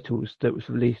the titles that was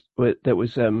released. That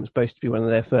was supposed to be one of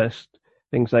their first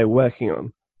things they were working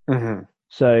on.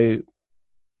 So,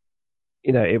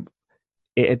 you know,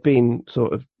 it had been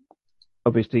sort of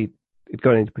obviously it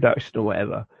gone into production or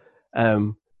whatever,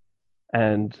 and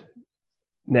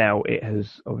now it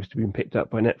has obviously been picked up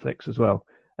by Netflix as well.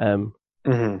 And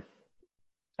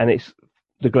it's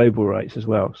the global rights as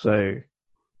well. So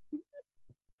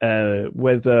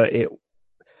whether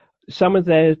some of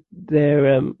their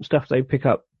stuff they pick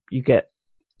up, you get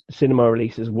cinema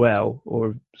release as well,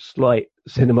 or slight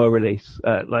cinema release.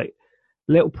 Like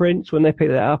Little Prince, when they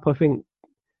picked that up, I think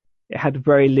it had a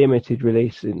very limited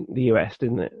release in the US,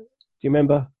 didn't it? Do you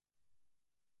remember?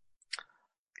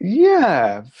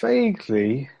 Yeah,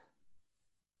 vaguely.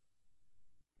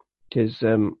 Because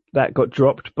that got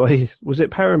dropped by, was it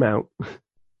Paramount?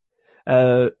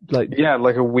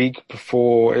 Like a week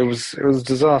before it was a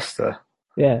disaster.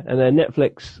 Yeah, and then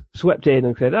Netflix swept in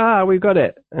and said, we've got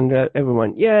it. And everyone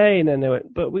went, yay. And then they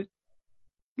went, but we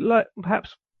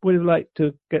perhaps would have liked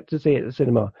to get to see it at the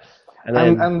cinema.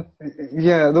 And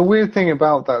yeah, the weird thing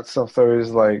about that stuff, though,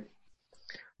 is like,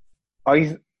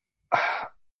 as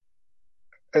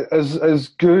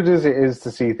good as it is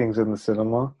to see things in the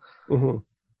cinema,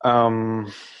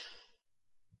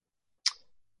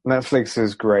 Netflix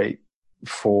is great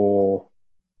for,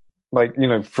 like, you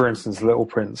know, for instance, Little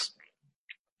Prince.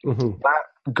 That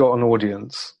got an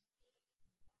audience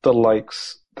the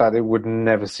likes that it would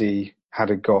never see had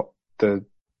it got the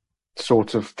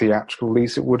sort of theatrical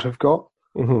release it would have got.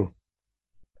 And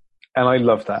I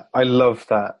love that. I love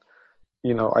that.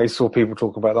 You know, I saw people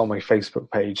talk about that on my Facebook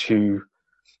page who,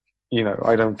 you know,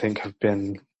 I don't think have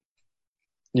been,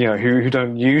 you know, who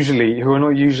are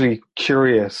not usually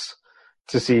curious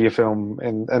to see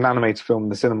an animated film in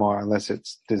the cinema unless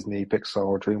it's Disney, Pixar,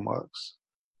 or DreamWorks.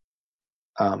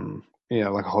 You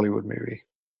know, like a Hollywood movie.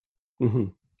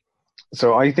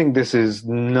 So I think this is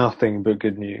nothing but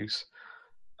good news.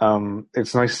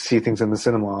 It's nice to see things in the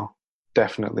cinema,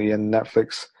 definitely, and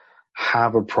Netflix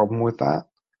have a problem with that.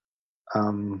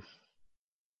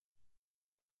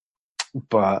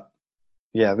 But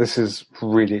yeah, this is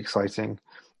really exciting,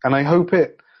 and I hope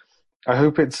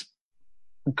it's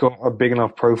got a big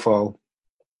enough profile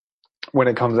when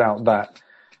it comes out that,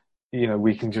 you know,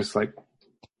 we can just put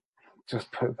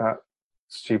that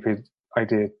stupid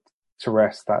idea to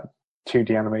rest that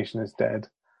 2D animation is dead,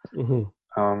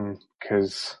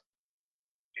 because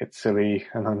it's silly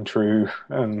and untrue,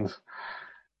 and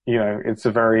it's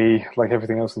a very, like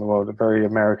everything else in the world, a very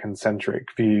American-centric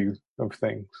view of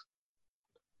things.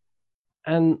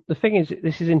 And the thing is,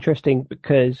 this is interesting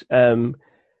because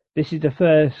this is the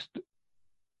first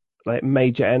like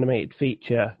major animated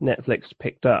feature Netflix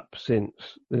picked up since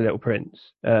The Little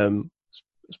Prince,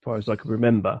 as far as I can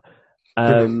remember.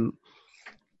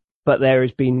 But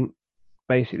there's been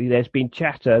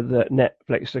chatter that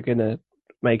Netflix are going to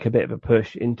make a bit of a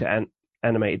push into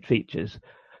animated features,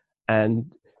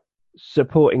 and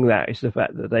supporting that is the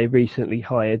fact that they recently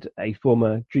hired a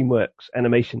former DreamWorks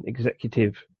animation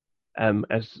executive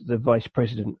as the vice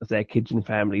president of their kids and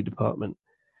family department,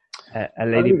 a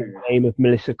lady by the name of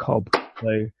Melissa Cobb.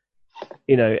 So,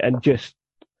 and just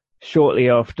shortly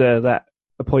after that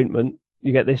appointment,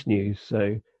 you get this news.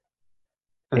 So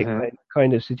it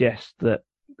kind of suggests that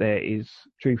there is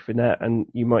truth in that, and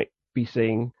you might be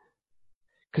seeing,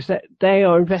 because they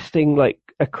are investing like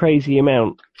a crazy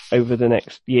amount over the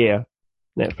next year,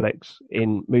 Netflix,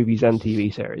 in movies and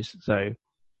TV series. So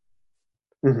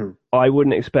I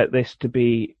wouldn't expect this to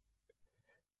be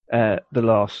the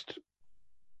last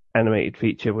animated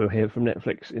feature we'll hear from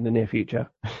Netflix in the near future.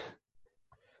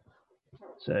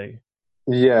 So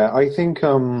yeah, I think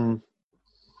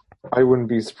I wouldn't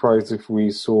be surprised if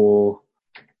we saw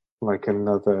like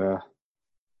another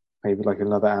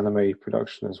anime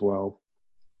production as well.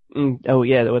 Oh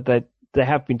yeah, they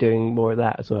have been doing more of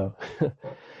that as well.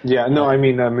 Yeah, no, I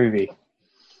mean a movie.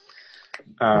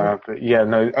 But yeah,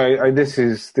 no, I this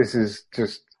is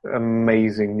just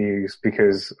amazing news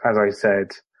because, as I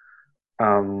said,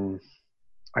 I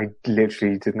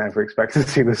literally didn't ever expect to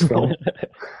see this film.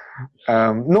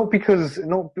 Not because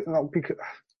of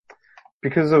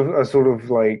a sort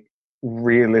of like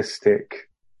realistic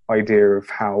idea of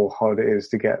how hard it is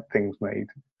to get things made,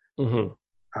 or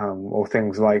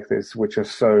things like this, which are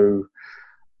so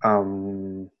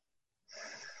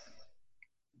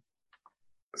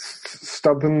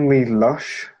stubbornly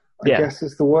lush, I guess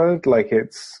is the word. Like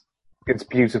it's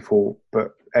beautiful,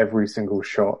 but every single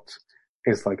shot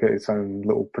is like its own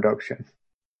little production.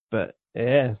 But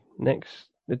yeah,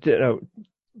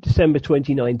 December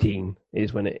 2019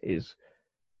 is when it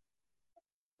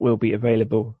will be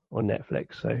available on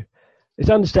Netflix. So it's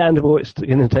understandable it's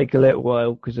going to take a little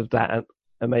while because of that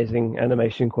amazing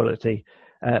animation quality.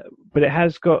 But it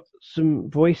has got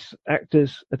some voice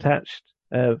actors attached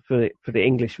for the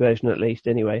English version, at least,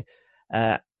 anyway.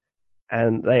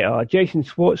 And they are Jason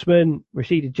Schwartzman,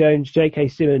 Rashida Jones, J.K.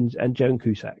 Simmons, and Joan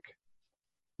Cusack.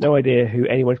 No idea who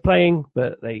anyone's playing,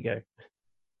 but there you go.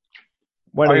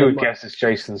 I would guess it's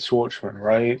Jason Schwartzman,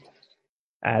 right?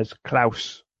 As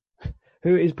Klaus,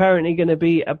 who is apparently going to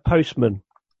be a postman.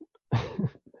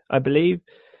 I believe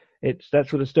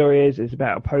that's what the story is. It's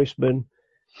about a postman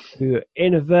who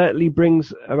inadvertently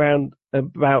brings around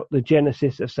about the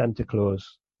genesis of Santa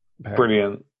Claus. Apparently.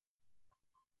 Brilliant.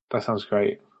 That sounds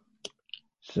great.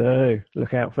 So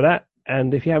look out for that.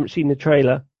 And if you haven't seen the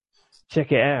trailer,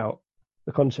 check it out.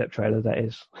 The concept trailer, that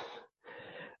is.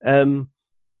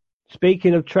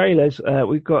 Speaking of trailers,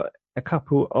 we've got a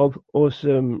couple of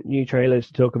awesome new trailers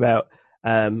to talk about.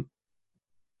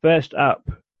 First up,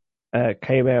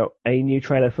 came out a new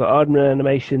trailer for Aardman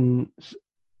Animation's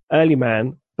Early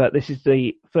Man, but this is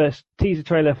the first teaser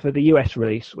trailer for the US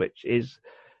release, which is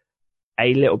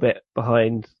a little bit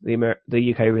behind the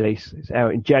UK release. It's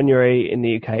out in January in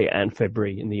the UK and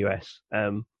February in the US.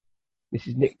 This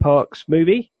is Nick Park's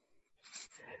movie.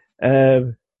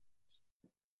 And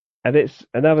it's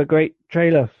another great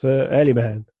trailer for Early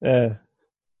Man,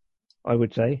 I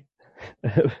would say.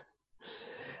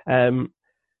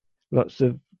 Lots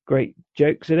of great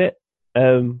jokes in it.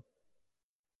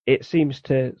 It seems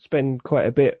to spend quite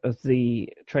a bit of the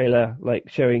trailer like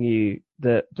showing you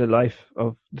the life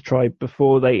of the tribe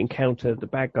before they encounter the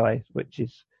bad guy, which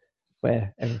is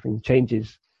where everything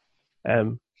changes.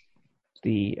 The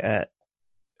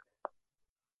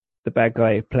bad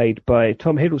guy played by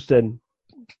Tom Hiddleston,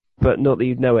 but not that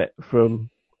you'd know it from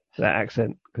that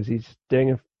accent, because he's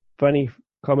doing a funny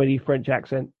comedy French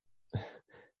accent.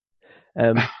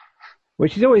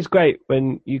 Which is always great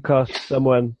when you cast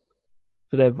someone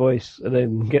for their voice and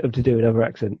then get them to do another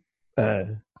accent.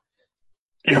 Ewan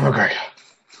McGregor.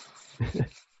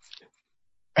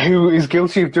 Who is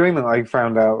guilty of doing that, I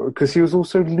found out, because he was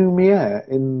also Lumiere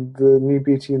in the new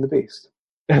Beauty and the Beast.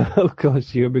 Of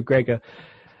course, Ewan McGregor.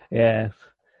 Yeah.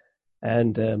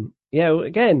 And,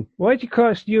 again, why did you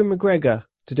cast Ewan McGregor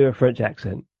to do a French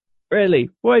accent?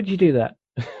 Really? Why did you do that?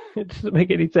 It doesn't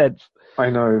make any sense. I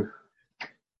know.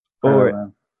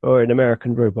 Or an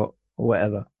American robot, or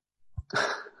whatever.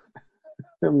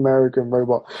 American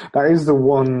robot. That is the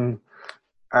one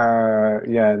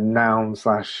noun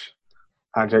slash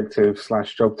adjective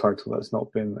slash job title that's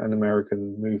not been an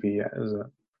American movie yet, is it?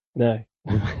 No.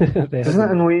 They Doesn't that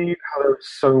haven't. annoy you how there are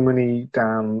so many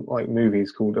damn like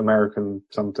movies called American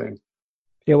something?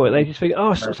 Yeah, well, they just think, oh,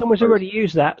 American someone's Post. already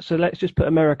used that, so let's just put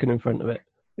American in front of it.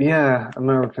 Yeah,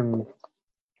 American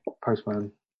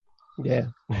Postman. Yeah.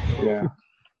 Yeah.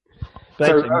 But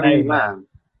So actually, Early Mailman. Man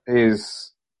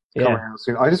is coming Yeah. out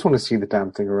soon. I just want to see the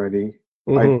damn thing already.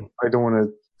 hmm I don't want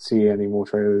to see any more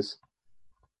trailers.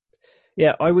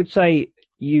 Yeah, I would say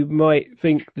you might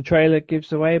think the trailer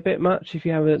gives away a bit much if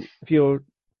you're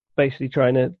basically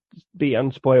trying to be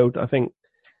unspoiled. I think,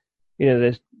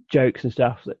 there's jokes and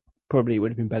stuff that probably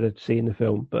would have been better to see in the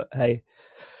film, but hey,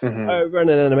 Hmm I run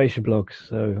an animation blog,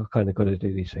 so I kind of got to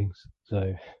do these things.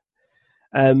 So,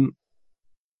 um,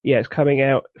 yeah, it's coming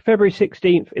out February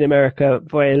 16th in America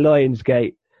via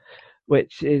Lionsgate,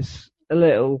 which is a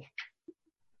little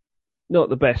not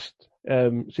the best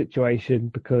situation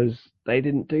because they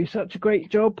didn't do such a great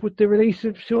job with the release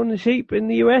of Shaun the Sheep in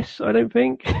the US, I don't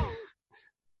think.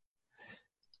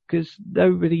 Because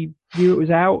nobody knew it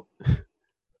was out.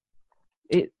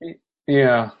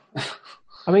 Yeah.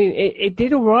 I mean, it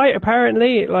did all right.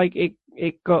 Apparently,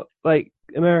 it got like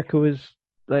America was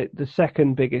like the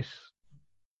second biggest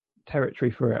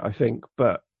territory for it, I think.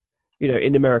 But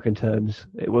in American terms,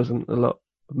 it wasn't a lot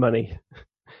of money.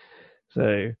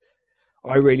 So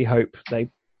I really hope they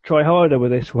try harder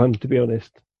with this one. To be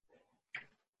honest.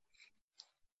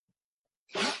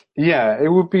 Yeah, it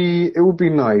would be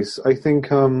nice. I think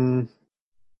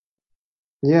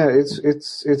yeah,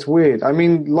 it's weird. I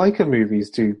mean, Leica movies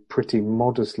do pretty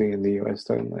modestly in the US,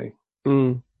 don't they?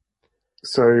 Mm,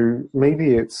 So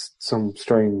maybe it's some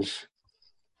strange,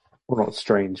 well, not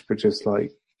strange, but just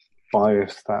like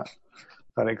bias that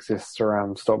exists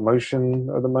around stop motion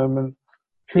at the moment.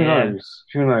 Who yeah, knows?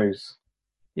 Who knows?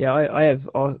 yeah.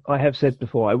 I have said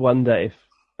before. I wonder if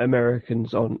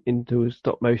Americans aren't into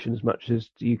stop motion as much as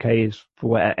the UK is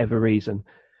for whatever reason,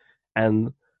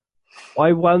 and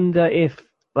I wonder if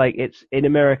it's in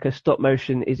America, stop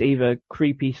motion is either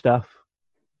creepy stuff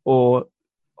or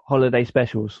holiday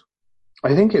specials.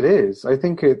 I think it is. I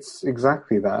think it's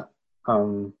exactly that.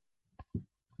 Um,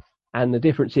 And the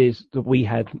difference is that we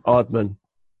had Aardman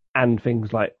and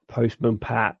things like Postman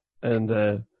Pat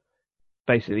and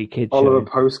basically kids Oliver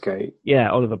shows. Postgate. Yeah,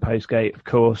 Oliver Postgate, of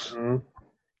course. Mhm.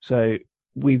 So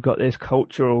we've got this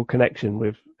cultural connection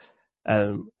with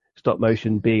stop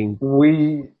motion being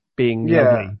We, yeah,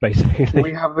 lovely, basically.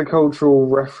 we have the cultural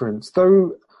reference.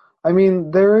 Though, I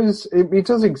mean, it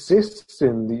does exist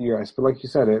in the US, but like you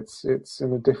said, it's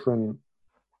in a different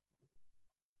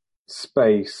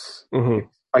space. hmm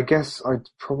I guess I'd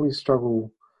probably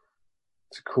struggle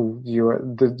to call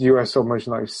the US stop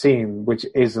motion that I've seen, which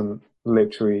isn't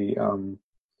literally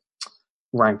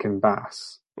Rankin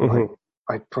Bass. Like, hmm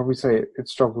I'd probably say it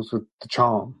struggles with the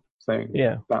charm thing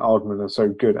Yeah, that Aardman are so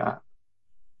good at.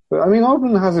 But I mean,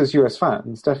 Aardman has its US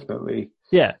fans, definitely.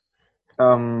 yeah.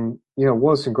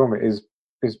 Wallace and Gromit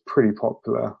is pretty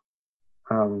popular,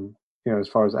 as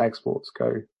far as exports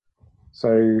go.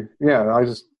 So yeah,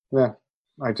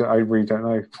 I really don't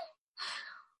know.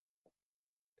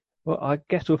 Well, I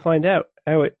guess we'll find out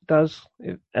how it does,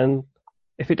 and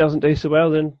if it doesn't do so well,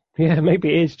 then yeah, maybe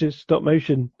it is just stop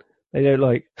motion they don't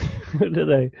like, don't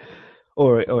they?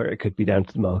 Or it could be down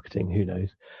to the marketing. Who knows?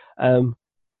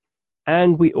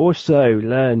 And we also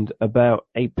learned about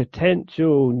a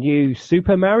potential new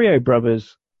Super Mario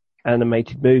Brothers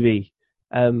animated movie.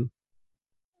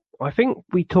 I think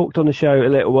we talked on the show a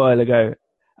little while ago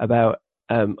about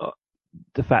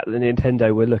the fact that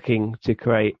Nintendo were looking to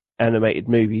create animated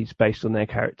movies based on their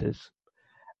characters.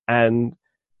 And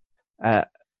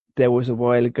there was a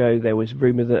while ago, there was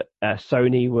rumor that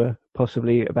Sony were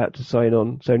possibly about to sign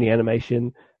on, Sony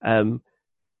Animation.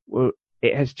 Well,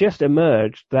 it has just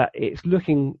emerged that it's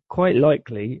looking quite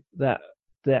likely that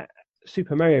the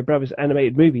Super Mario Brothers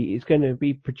animated movie is going to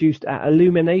be produced at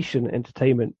Illumination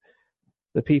Entertainment,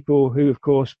 the people who, of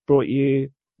course, brought you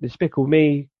Despicable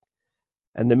Me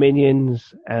and the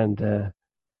Minions and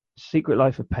Secret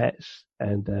Life of Pets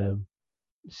and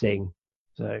Sing.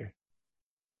 So,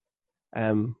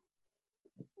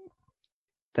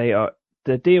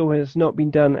 the deal has not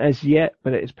been done as yet,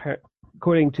 but it is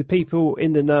according to people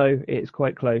in the know, it's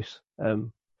quite close.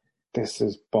 This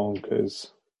is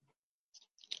bonkers.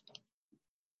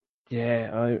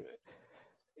 Yeah,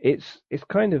 it's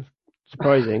kind of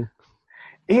surprising.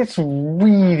 It's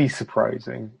really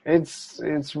surprising. It's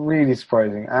really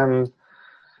surprising and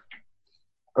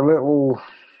a little.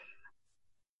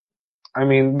 I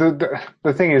mean,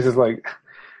 the thing is like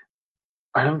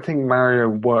I don't think Mario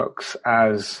works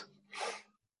as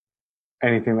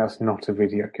anything that's not a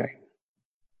video game.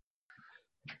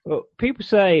 Well, people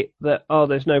say that,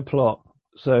 there's no plot,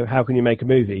 so how can you make a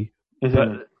movie? Mm-hmm.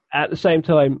 But at the same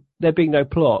time, there being no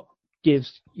plot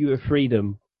gives you a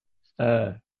freedom,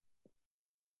 in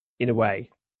a way,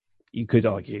 you could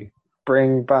argue.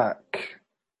 Bring back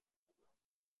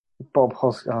Bob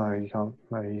Hoskins. Oh, you can't.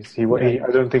 No,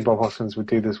 I don't think Bob Hoskins would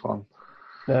do this one.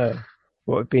 No.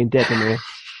 What, being dead anymore?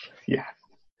 Yeah.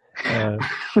 Yeah.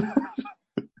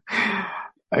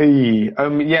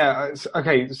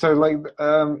 Okay. So, like,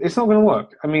 it's not going to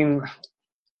work. I mean,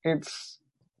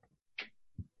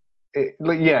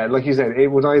 like you said, it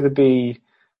would either be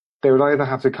they would either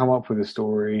have to come up with a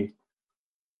story,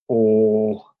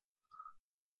 or.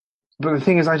 But the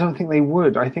thing is, I don't think they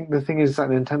would. I think the thing is that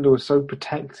Nintendo is so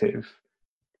protective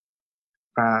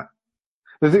that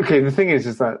the thing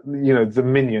is that, you know, the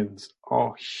Minions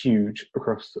are huge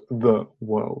across the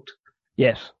world.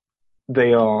 Yes.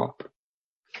 They are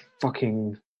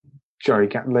fucking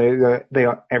gigantic. They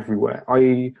are everywhere.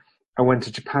 I went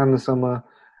to Japan this summer,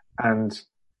 and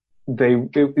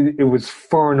it was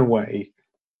far and away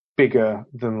bigger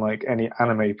than like any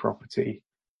anime property.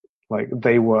 Like,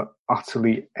 they were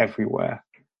utterly everywhere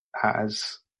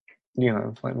as, you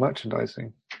know, like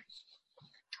merchandising.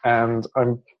 And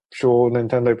I'm sure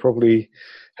Nintendo probably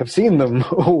have seen them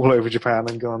all over Japan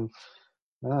and gone,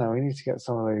 we need to get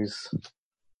some of those.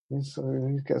 We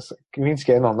need to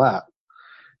get in on that.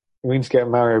 We need to get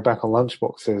Mario back on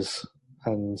lunchboxes.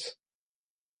 And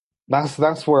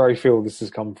that's where I feel this has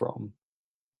come from.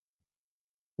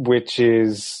 Which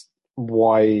is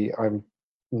why I'm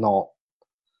not.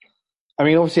 I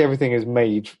mean, obviously everything is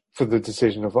made for the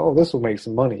decision of, this will make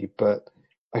some money, but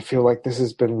I feel like this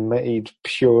has been made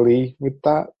purely with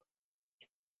that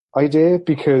idea,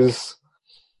 because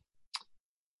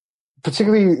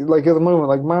particularly like at the moment,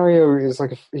 like Mario is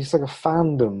he's like a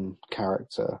fandom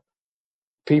character.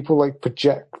 People like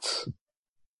project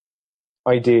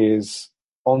ideas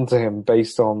onto him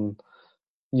based on,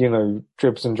 you know,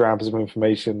 dribs and drabs of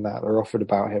information that are offered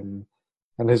about him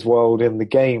and his world in the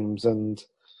games, and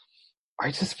I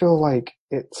just feel like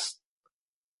it's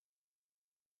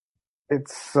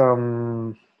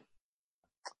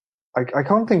I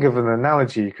can't think of an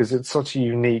analogy because it's such a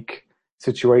unique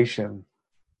situation.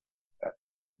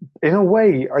 In a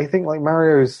way, I think like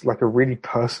Mario is like a really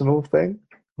personal thing.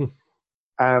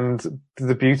 And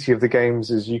the beauty of the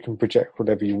games is you can project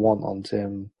whatever you want onto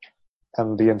him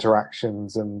and the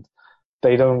interactions, and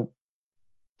they don't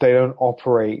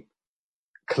operate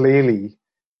clearly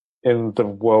in the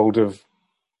world of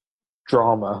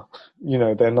drama. You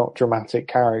know, they're not dramatic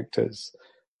characters.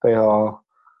 They are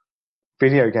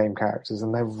video game characters,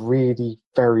 and they're really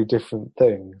very different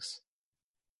things.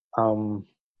 I don't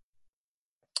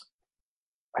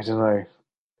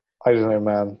know,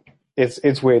 man.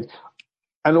 It's weird.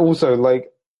 And also,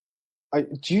 like,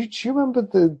 do you remember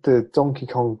the Donkey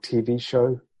Kong TV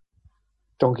show,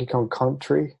 Donkey Kong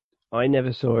Country? I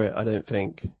never saw it. I don't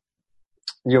think.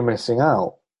 You're missing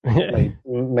out.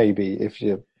 Maybe if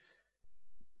you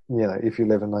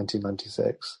live in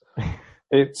 1996.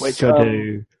 It's which I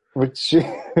do. Which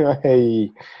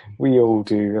hey, we all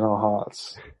do in our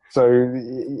hearts. So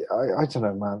I don't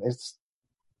know, man.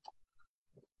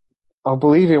 I'll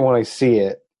believe it when I see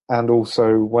it, and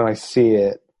also when I see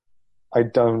it, I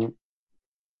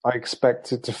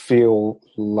expect it to feel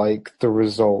like the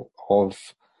result of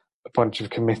a bunch of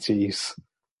committees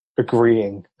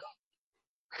agreeing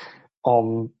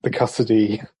on the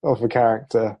custody of a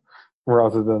character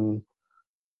rather than,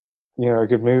 you know, a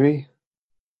good movie.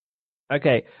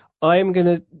 Okay, I'm going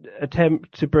to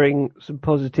attempt to bring some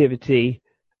positivity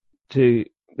to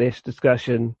this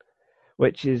discussion,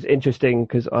 which is interesting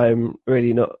because I'm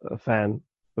really not a fan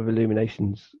of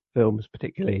Illumination's films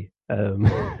particularly.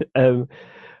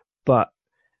 But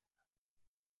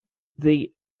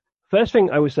the first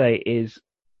thing I would say is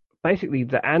basically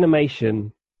the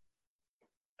animation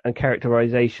and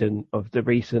characterization of the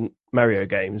recent Mario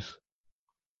games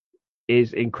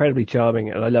is incredibly charming,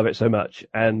 and I love it so much.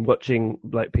 And watching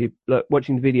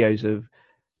watching videos of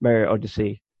Mario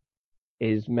Odyssey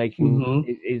is making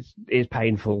is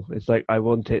painful. It's like I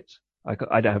want it. I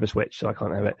don't have a Switch, so I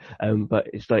can't have it. But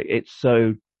it's like it's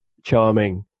so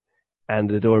charming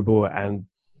and adorable, and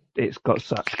it's got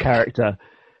such character,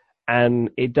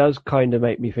 and it does kind of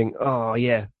make me think, oh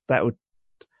yeah, that would.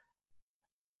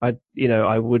 I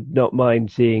would not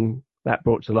mind seeing that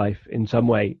brought to life in some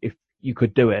way if you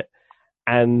could do it.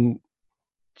 And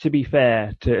to be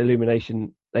fair to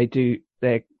Illumination, it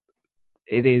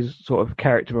is sort of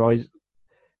characterized,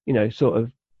 sort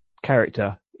of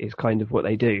character is kind of what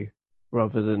they do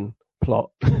rather than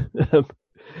plot.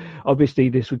 Obviously,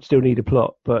 this would still need a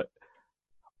plot, but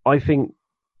I think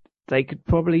they could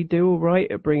probably do all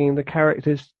right at bringing the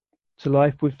characters to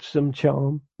life with some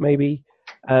charm, maybe.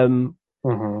 But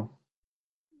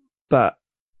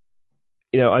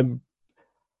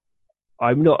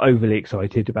I'm not overly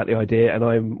excited about the idea, and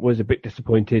I was a bit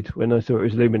disappointed when I saw it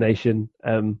was Illumination.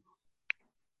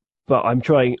 But I'm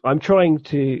trying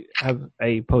to have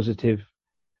a positive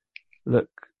look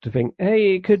to think,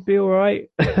 hey, it could be all right.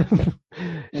 So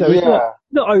it's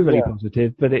not overly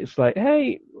positive, but it's like,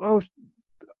 hey,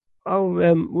 I'll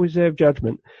reserve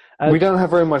judgment. We don't have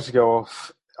very much to go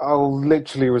off. I'll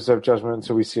literally reserve judgment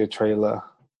until we see a trailer.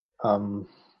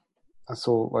 That's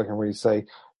all I can really say.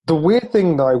 The weird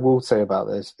thing that I will say about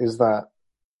this is that,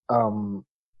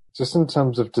 just in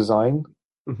terms of design,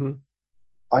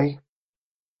 I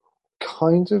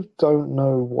kind of don't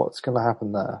know what's going to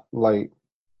happen there. Like,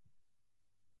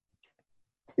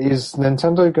 is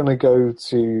Nintendo going to go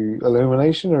to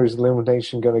Illumination, or is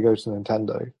Illumination going to go to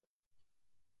Nintendo?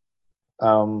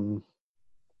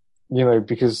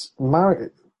 Because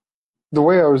the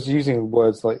way I was using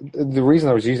words the reason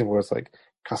I was using words like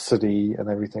custody and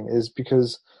everything is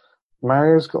because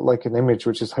Mario's got like an image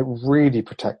which is really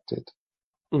protected.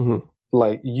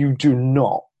 Like, you do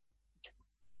not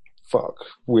fuck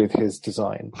with his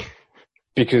design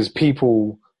because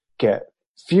people get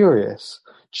furious.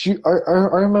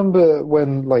 I remember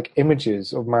when like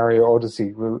images of Mario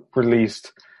Odyssey were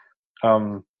released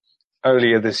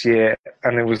earlier this year,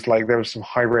 and it was like there were some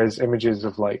high-res images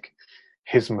of like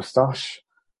his mustache,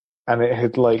 and it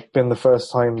had like been the first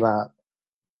time that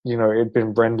it had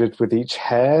been rendered with each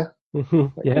hair.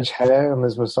 Each hair and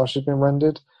his mustache had been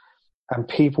rendered, and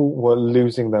people were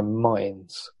losing their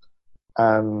minds,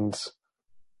 and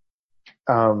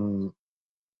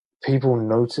people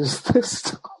noticed this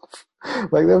stuff.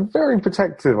 Like, they're very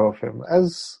protective of him,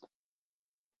 and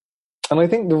I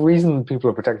think the reason people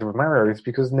are protective of Mario is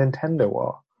because Nintendo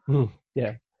are.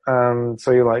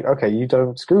 So you're like, okay, you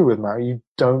don't screw with Mario, you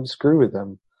don't screw with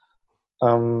them.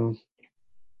 And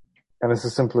it's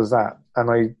as simple as that.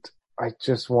 And I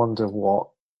just wonder what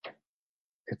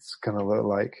it's going to look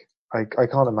like. I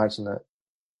can't imagine it.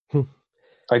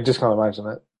 I just can't imagine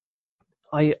it.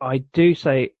 I do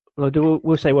say,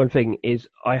 we'll say one thing is,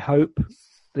 I hope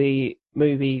the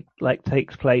movie like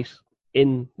takes place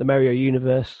in the Mario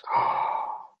universe.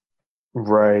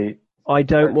 Right. I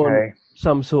don't want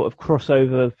some sort of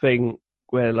crossover thing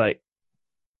where like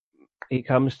he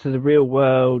comes to the real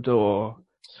world, or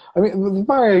I mean, the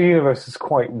Mario universe is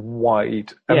quite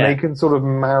wide, and they can sort of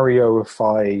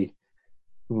Mario-ify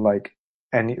like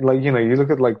any, like, you look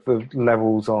at like the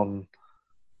levels on.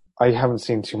 I haven't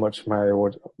seen too much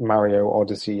Mario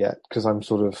Odyssey yet because I'm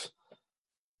so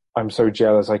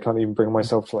jealous I can't even bring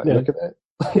myself to look at it.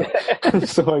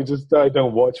 So I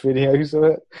don't watch videos of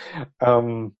it.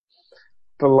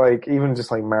 But like, even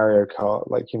just like Mario Kart,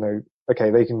 like,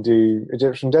 okay, they can do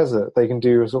Egyptian Desert, they can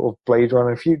do a sort of Blade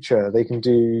Runner future, they can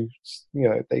do,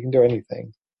 they can do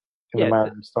anything in the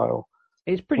Mario style.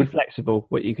 It's pretty flexible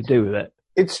what you can do with it.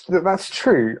 That's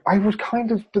true. I would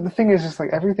but the thing is, just like,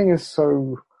 everything is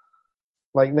so,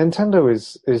 like, Nintendo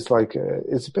is like,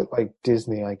 it's a bit like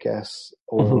Disney, I guess,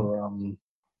 or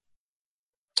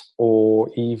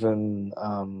even,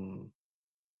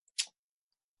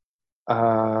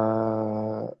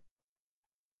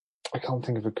 I can't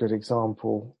think of a good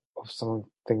example of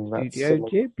something that's Studio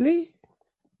Ghibli?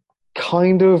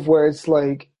 Kind of, where it's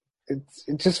like, it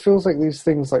just feels like these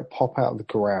things like pop out of the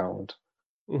ground,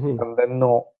 and they're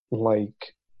not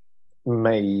like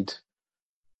made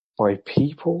by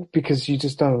people, because you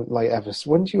just don't like ever.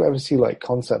 When do you ever see like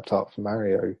concept art for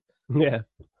Mario? Yeah,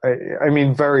 I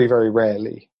mean, very, very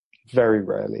rarely, very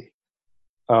rarely.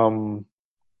 And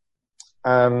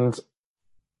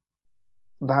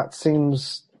that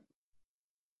seems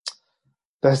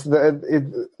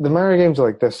the Mario games are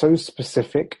like, they're so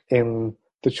specific in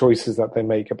the choices that they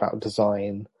make about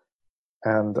design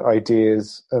and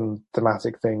ideas and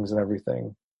thematic things and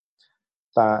everything,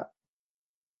 that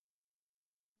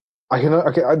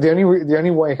the only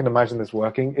way I can imagine this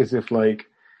working is if like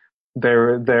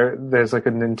there's like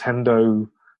a Nintendo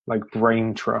like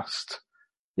brain trust,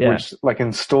 which like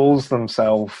installs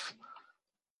themselves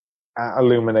at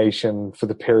Illumination for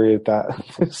the period that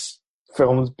this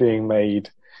film's being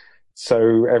made,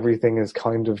 so everything is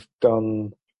kind of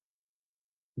done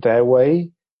their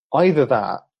way. Either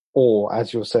that, or,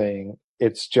 as you're saying,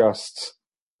 it's just,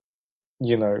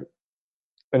 a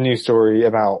new story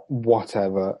about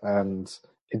whatever, and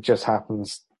it just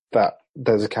happens that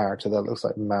there's a character that looks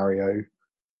like Mario.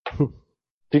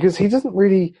 Because he doesn't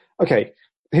really... Okay,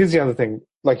 here's the other thing.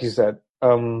 Like you said,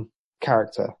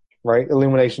 character, right?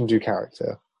 Illumination do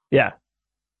character. Yeah.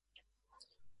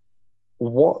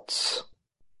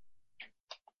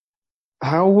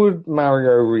 How would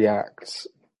Mario react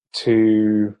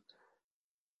to,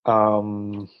 I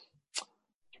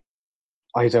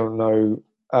don't know,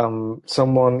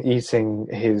 someone eating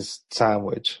his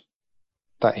sandwich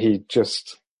that he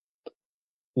just,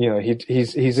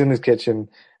 he's in his kitchen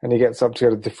and he gets up to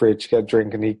go to the fridge, get a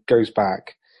drink, and he goes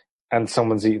back and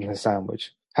someone's eating his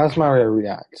sandwich. How does Mario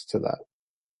react to that?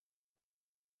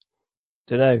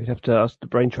 Don't know. You'd have to ask the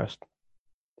brain trust.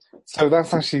 So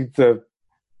that's actually the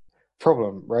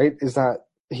problem, right? Is that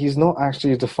he's not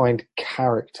actually a defined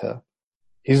character.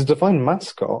 He's a defined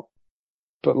mascot,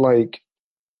 but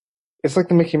it's like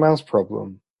the Mickey Mouse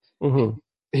problem. Mm-hmm.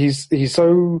 He's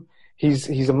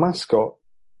a mascot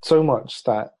so much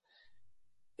that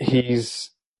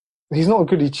he's not a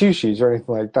goody two shoes or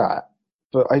anything like that.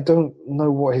 But I don't know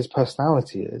what his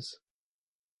personality is.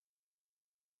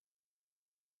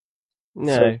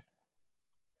 No. So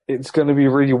it's going to be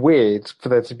really weird for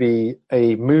there to be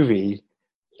a movie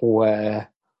where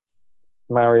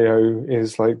Mario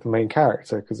is like the main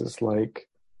character, because it's like,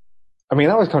 I mean,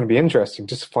 that would kind of be interesting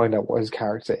just to find out what his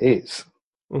character is.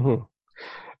 Mm-hmm.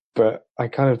 But I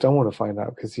kind of don't want to find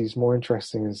out because he's more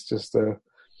interesting as just a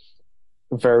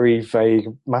very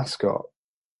vague mascot.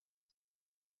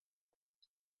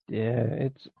 Yeah,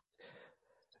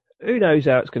 who knows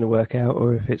how it's going to work out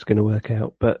or if it's going to work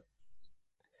out, but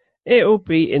it'll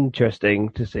be interesting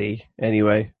to see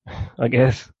anyway, I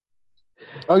guess.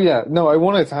 Oh yeah, no, I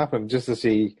want it to happen just to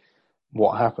see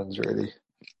what happens, really.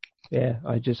 Yeah,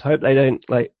 I just hope they don't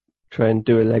try and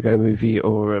do a Lego movie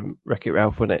or Wreck-It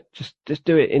Ralph on it. Just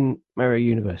do it in Mario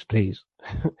Universe, please.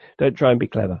 Don't try and be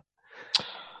clever.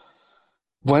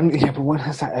 But when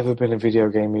has that ever been a video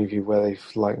game movie where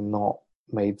they've not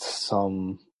made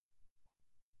some...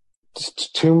 Does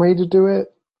Tomb Raider do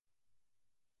it?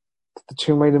 Did the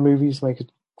Tomb Raider movies make a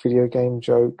video game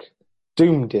joke?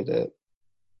 Doom did it.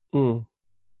 Mm.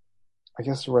 I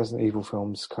guess the Resident Evil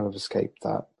films kind of escaped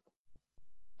that.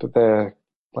 But they're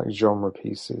genre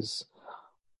pieces.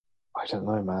 I don't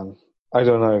know, man. I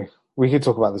don't know. We could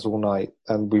talk about this all night,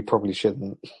 and we probably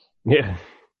shouldn't. Yeah.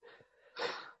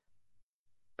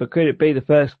 But could it be the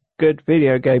first good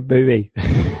video game movie?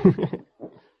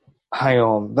 Hang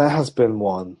on. There has been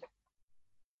one.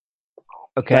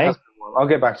 Okay. I'll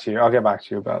get back to you. I'll get back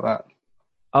to you about that.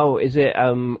 Oh, is it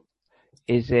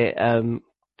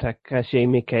Takashi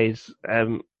Miike's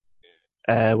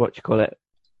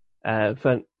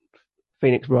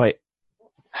Phoenix Wright?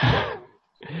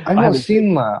 I've not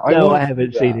seen that. I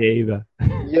haven't seen it either.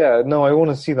 Yeah, no, I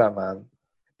want to see that, man.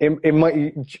 It might.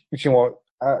 You know what?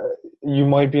 You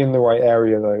might be in the right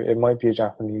area though. It might be a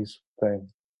Japanese thing.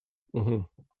 Mm-hmm.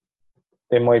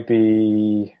 It might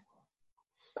be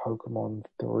Pokemon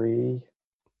 3.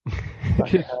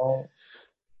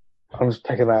 I'm just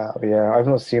picking that out. Yeah, I've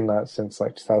not seen that since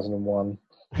 2001.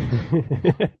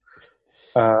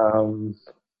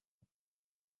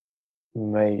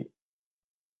 Mate.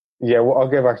 Yeah, well, I'll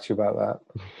get back to you about that.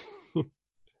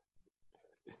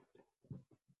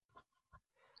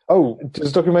 Oh,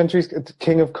 does documentaries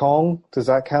King of Kong, does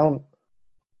that count?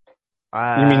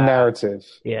 You mean narrative?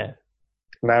 Yeah.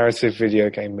 Narrative video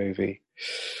game movie.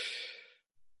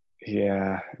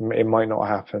 Yeah, it might not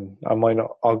happen. I might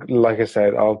not. Like I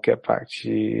said, I'll get back to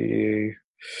you.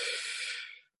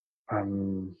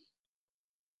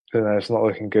 It's not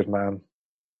looking good, man.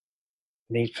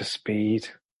 Need for Speed.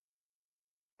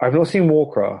 I've not seen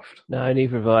Warcraft. No,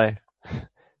 neither have I.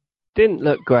 Didn't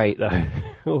look great though.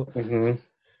 Mm-hmm.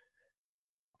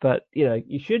 But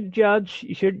you should judge.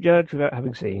 You should judge without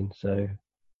having seen. So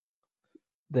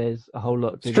there's a whole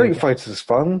lot. Street Fighter's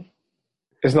fun.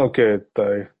 It's not good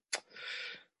though.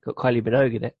 Got Kylie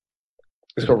Minogue in it.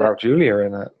 It's got Raul Julia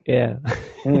in it. Yeah.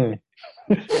 Mm.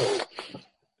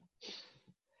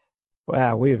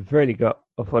 Wow, we've really got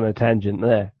off on a tangent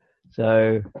there.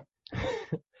 So,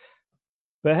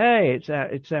 but hey, it's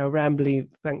our rambly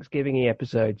Thanksgiving-y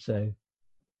episode. So,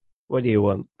 what do you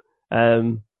want?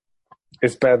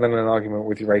 It's better than an argument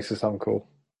with your racist uncle.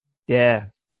 Yeah,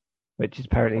 which is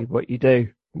apparently what you do,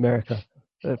 America.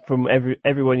 From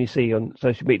everyone you see on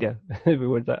social media,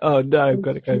 everyone's like, "Oh no, I've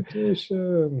got to go."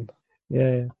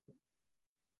 Yeah.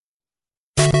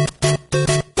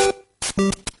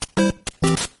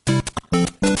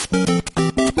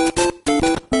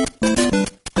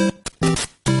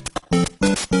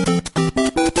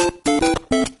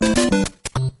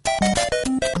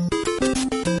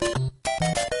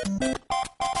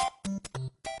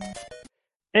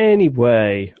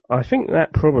 Anyway, I think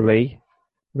that probably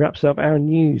wraps up our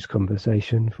news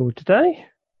conversation for today.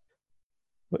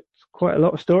 It's quite a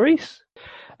lot of stories.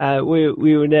 We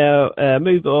will now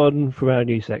move on from our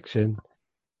news section.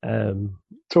 Talk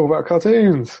about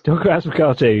cartoons. Talk about some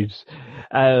cartoons.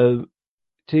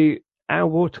 To our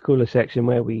water cooler section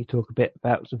where we talk a bit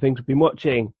about some things we've been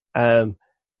watching. Dan,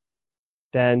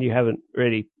 you haven't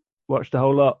really watched a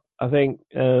whole lot, I think.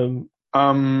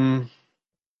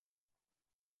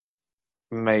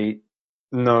 Mate,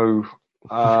 no.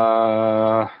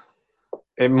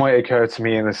 It might occur to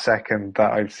me in a second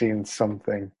that I've seen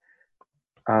something.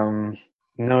 No,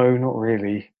 not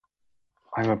really.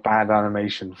 I'm a bad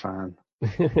animation fan.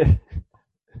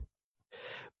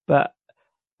 But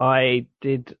I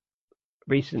did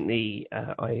recently,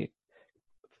 I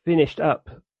finished up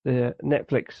the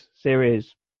Netflix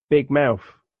series Big Mouth,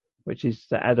 which is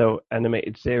the adult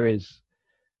animated series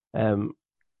from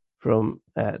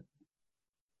I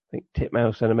think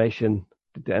Titmouse Animation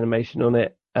did the animation on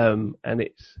it, and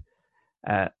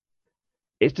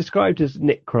it's described as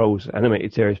Nick Kroll's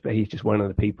animated series, but he's just one of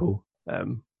the people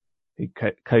who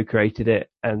co-created it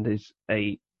and is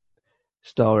a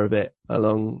star of it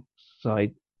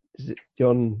alongside, is it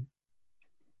John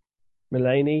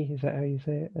Mulaney? Is that how you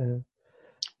say it?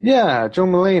 Yeah,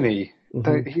 John Mulaney.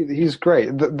 Mm-hmm. He's great.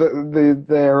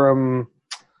 They're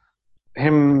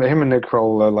him and Nick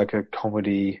Kroll are like a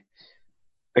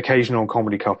occasional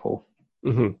comedy couple.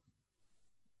 Mm-hmm.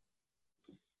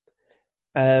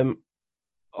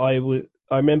 I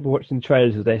remember watching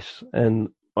trailers of this, and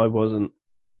I wasn't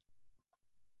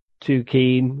too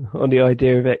keen on the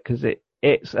idea of it because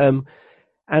it's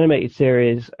animated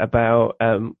series about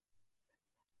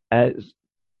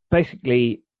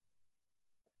basically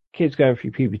kids going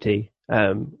through puberty.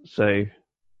 So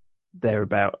they're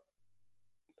about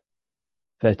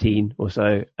 13 or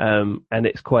so, and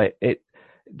it's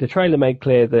the trailer made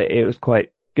clear that it was going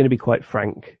to be quite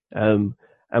frank. And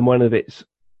one of its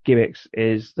gimmicks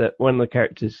is that one of the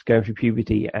characters going through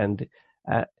puberty, and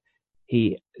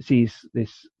he sees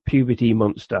this puberty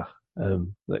monster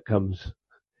that comes,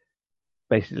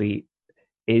 basically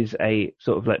is a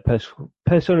sort of like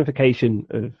personification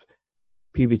of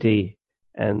puberty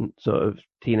and sort of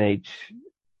teenage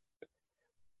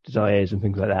desires and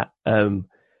things like that. And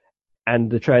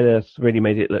the trailer really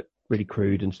made it look really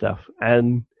crude and stuff.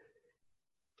 And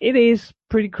it is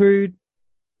pretty crude,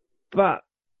 but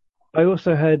I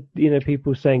also heard,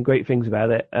 people saying great things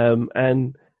about it.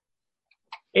 And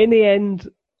in the end,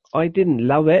 I didn't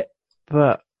love it,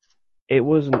 but it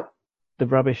wasn't the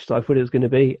rubbish that I thought it was going to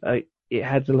be. It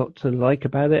had a lot to like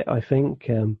about it, I think.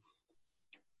 And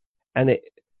it,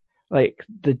 like,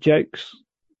 the jokes,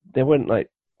 there weren't like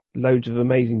loads of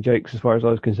amazing jokes as far as I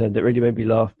was concerned. It really made me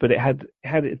laugh, but it had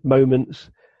its moments.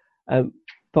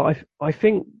 But I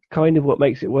think kind of what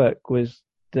makes it work was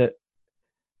that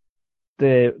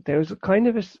there was a kind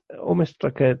of almost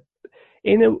like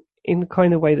in the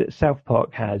kind of way that South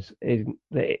Park has, in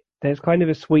that there's kind of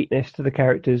a sweetness to the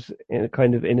characters and a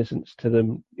kind of innocence to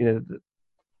them,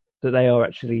 that they are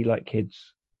actually like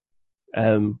kids,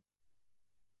 and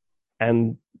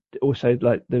also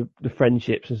like the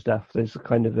friendships and stuff. There's a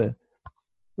kind of a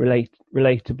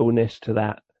relatableness to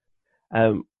that.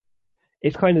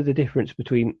 It's kind of the difference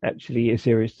between actually a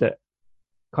series that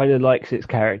kind of likes its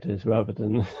characters rather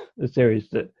than a series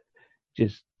that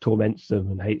just torments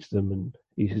them and hates them and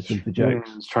uses them for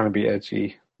jokes. It's trying to be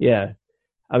edgy. Yeah.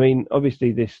 I mean,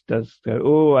 obviously this does go,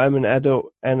 oh, I'm an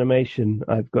adult animation,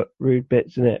 I've got rude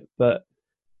bits in it, but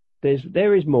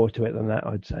there is more to it than that,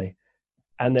 I'd say.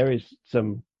 And there is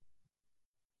some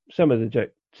of the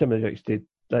jokes did,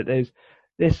 like, there's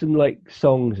some like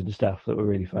songs and stuff that were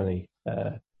really funny.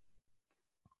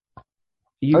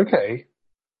 Okay.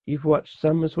 You've watched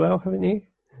some as well, haven't you?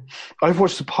 I've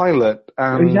watched the pilot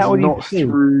and is that what not you've seen?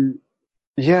 through.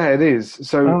 Yeah, it is.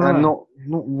 So and not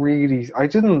really. I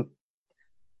didn't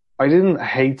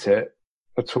hate it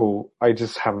at all. I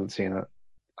just haven't seen it.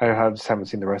 Just haven't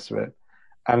seen the rest of it.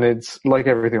 And it's like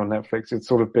everything on Netflix. It's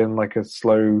sort of been like a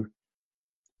slow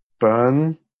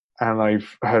burn, and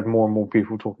I've heard more and more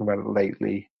people talking about it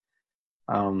lately.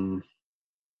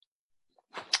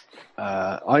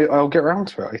 I'll get around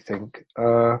to it, I think.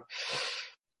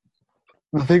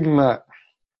 The thing that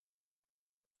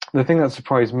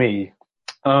surprised me,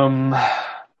 the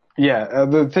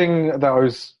thing that I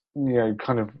was,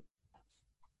 kind of,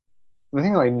 the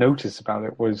thing that I noticed about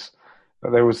it was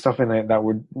that there was stuff in it that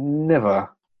would never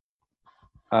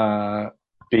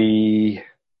be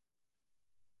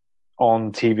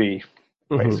on TV,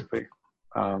 basically.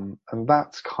 And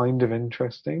that's kind of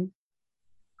interesting.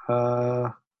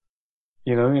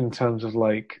 in terms of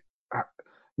like,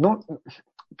 not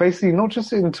basically not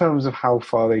just in terms of how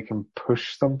far they can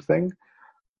push something,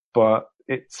 but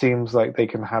it seems like they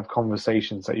can have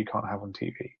conversations that you can't have on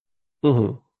TV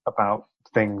Mm-hmm. about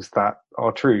things that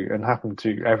are true and happen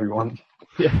to everyone.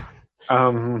 Yeah.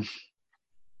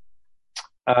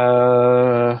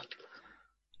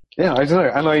 Yeah, I don't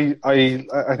know, and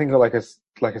I think like I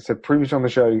said previously on the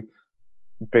show,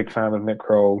 big fan of Nick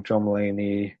Kroll, John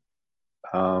Mulaney.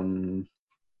 I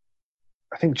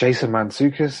think Jason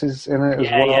Mantzoukas is in it as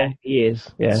Yeah, yeah, well. he is.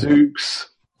 Yeah.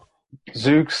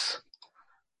 Zooks,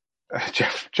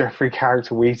 Jeffrey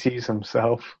character Wheaties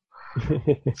himself.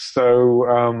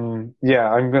 So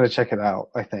yeah, I'm gonna check it out.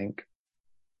 I think.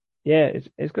 Yeah,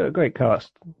 it's got a great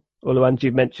cast. All the ones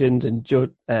you've mentioned, and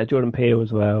Jordan Peele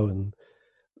as well, and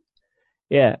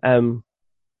yeah,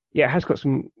 yeah, it has got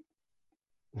some.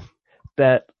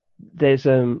 That there's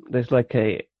like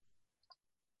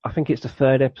I think it's the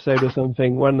third episode or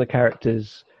something. One of the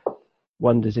characters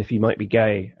wonders if he might be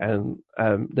gay, and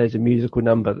there's a musical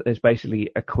number. There's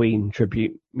basically a Queen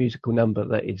tribute musical number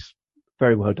that is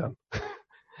very well done.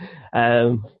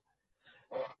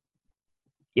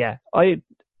 Yeah,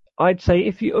 I'd say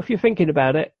if you're thinking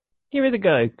about it, give it a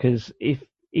go, because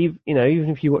even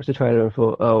if you watch the trailer and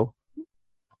thought, oh,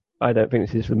 I don't think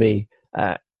this is for me,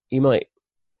 you might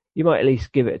at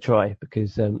least give it a try,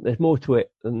 because there's more to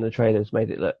it than the trailers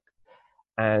made it look,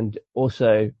 and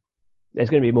also there's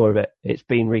going to be more of it. It's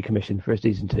been recommissioned for a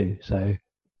season 2, so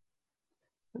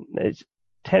it's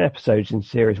 10 episodes in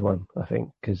series 1, I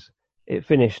think, because it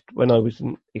finished when I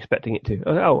wasn't expecting it to.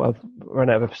 Oh, I've run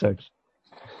out of episodes.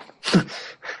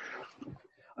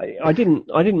 I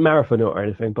didn't marathon it or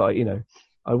anything, but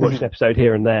I watched an episode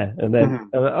here and there, and then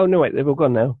oh no, wait, they've all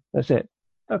gone now. That's it.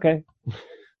 Okay.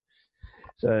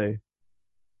 So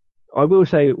I will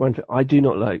say one thing: I do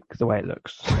not like the way it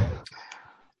looks.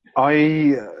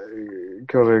 I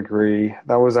gotta agree.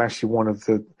 That was actually one of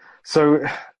the. So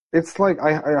it's like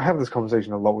I have this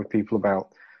conversation a lot with people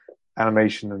about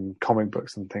animation and comic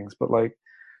books and things, but like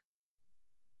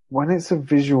when it's a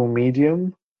visual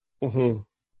medium,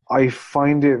 I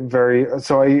find it very.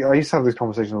 So I used to have this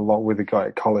conversation a lot with a guy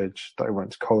at college that I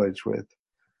went to college with,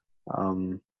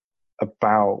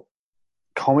 about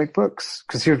comic books,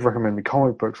 because he would recommend me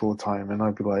comic books all the time, and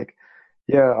I'd be like,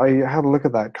 yeah, I had a look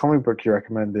at that comic book you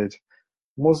recommended,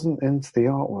 wasn't into the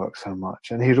artwork so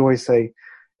much, and he'd always say,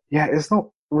 yeah, it's not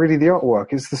really the artwork,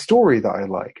 it's the story that I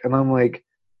like. And I'm like,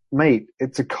 mate,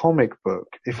 it's a comic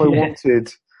book. If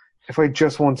I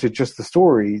just wanted just the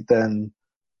story, then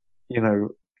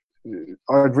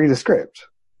I'd read a script.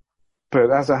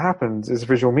 But as it happens, it's a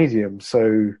visual medium,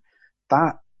 so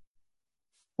that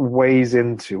weighs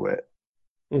into it.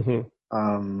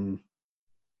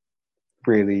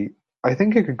 Really, I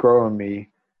think it could grow on me.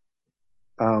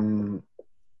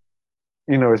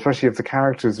 Especially if the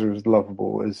characters are as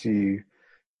lovable as you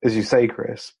say,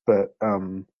 Chris. But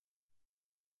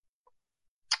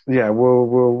yeah,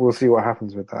 we'll see what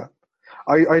happens with that.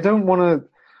 I don't want to.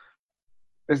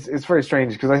 It's very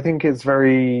strange, because I think it's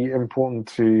very important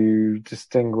to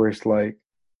distinguish like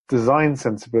design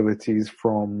sensibilities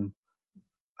from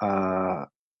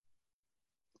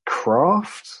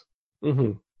craft,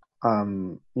 or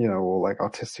like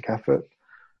artistic effort.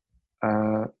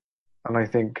 And I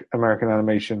think American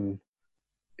animation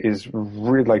is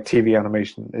really, like TV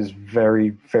animation is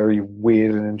very, very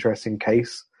weird and interesting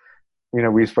case.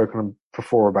 We've spoken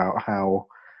before about how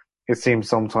it seems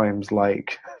sometimes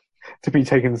like to be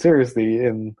taken seriously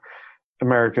in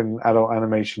American adult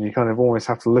animation, you kind of almost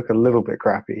have to look a little bit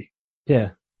crappy. Yeah.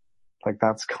 Like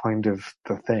that's kind of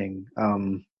the thing.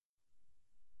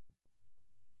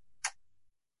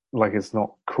 Like it's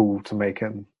not cool to make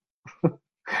him.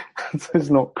 It's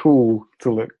not cool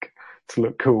to look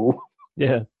cool.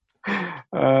 Yeah. Yeah,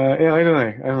 I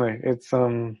don't know. It's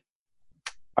I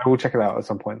will check it out at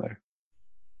some point though.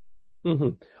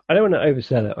 I don't want to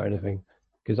oversell it or anything,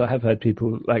 because I have heard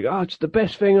people like, oh, it's the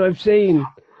best thing I've seen,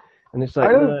 and it's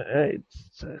like, no,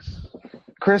 it's...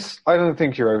 Chris, I don't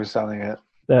think you're overselling it.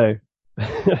 No.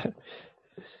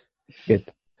 Good,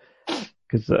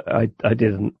 because I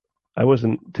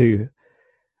wasn't too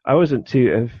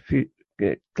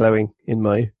glowing in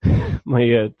my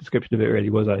description of it, really,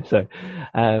 was I? So,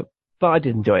 but I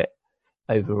did enjoy it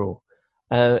overall.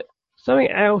 Something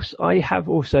else I have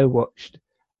also watched.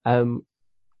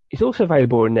 It's also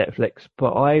available on Netflix,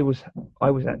 but I was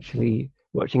actually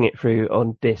watching it through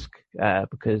on disc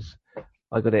because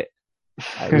I got it.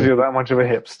 Because you're that much of a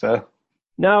hipster.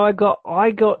 No, I got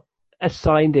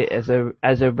assigned it as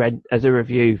a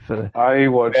review for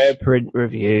I print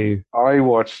review.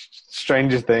 watched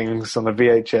Stranger Things on a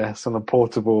VHS on a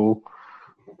portable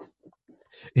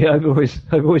Yeah, I've always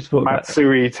thought about that.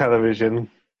 Matsui television.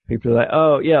 People are like,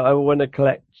 oh yeah, I want to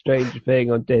collect Stranger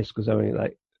Thing on disc or something.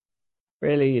 Like,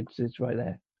 really, it's right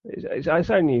there. It's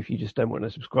only if you just don't want to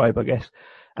subscribe, I guess.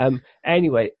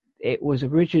 Anyway, it was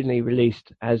originally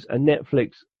released as a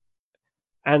Netflix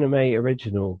anime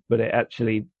original, but it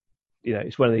actually,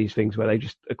 it's one of these things where they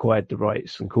just acquired the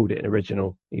rights and called it an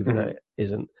original, even though it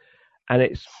isn't. And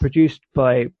it's produced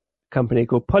by a company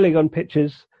called Polygon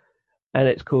Pictures, and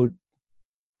it's called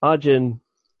Arjun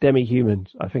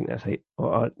Demi-Humans. I think that's it.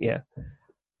 Aijin.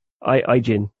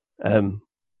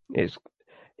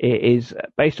 It is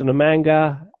based on a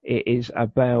manga. It is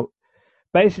about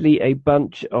basically a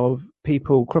bunch of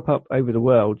people crop up over the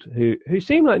world who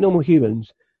seem like normal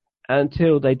humans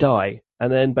until they die,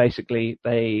 and then basically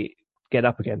they get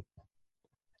up again,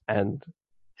 and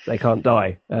they can't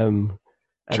die.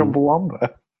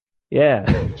 Chumbawamba. Yeah.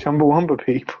 Chumbawamba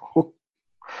people.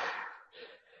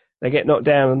 They get knocked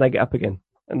down and they get up again,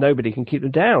 and nobody can keep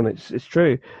them down. It's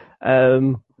true.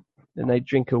 And they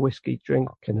drink a whiskey drink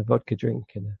and a vodka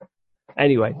drink.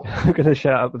 Anyway, I'm going to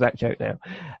shut up with that joke now.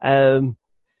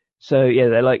 So yeah,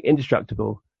 they're like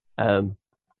indestructible. And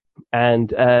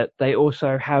they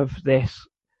also have this.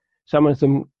 Some of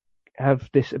them have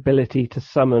this ability to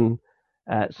summon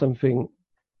something.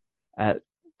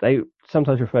 They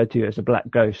sometimes referred to as a black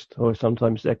ghost, or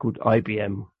sometimes they're called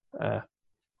IBM.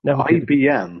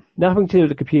 IBM. Nothing to do with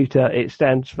the computer. It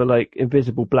stands for like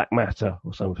invisible black matter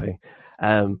or something.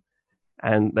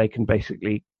 And they can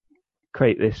basically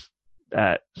create this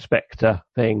spectre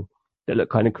thing that look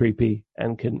kind of creepy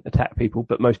and can attack people,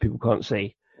 but most people can't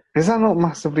see. Is that not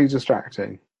massively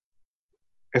distracting?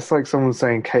 It's like someone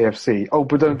saying KFC. Oh,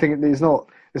 but don't think it's not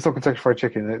Kentucky Fried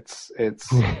Chicken. It's it's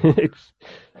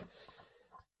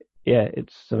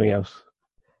something else.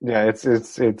 Yeah,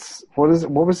 it's what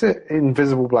was it?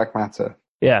 Invisible black matter.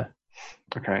 Yeah.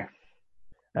 Okay.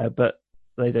 But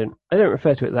they don't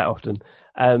refer to it that often.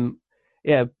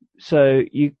 So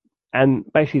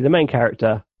basically the main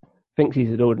character thinks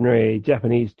he's an ordinary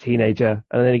Japanese teenager,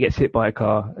 and then he gets hit by a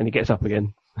car and he gets up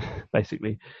again,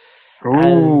 basically.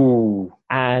 Ooh.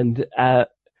 And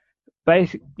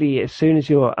basically, as soon as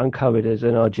you're uncovered as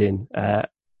an Arjun, the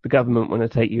government want to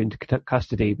take you into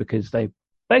custody because they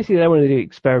want to do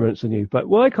experiments on you. But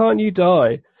why can't you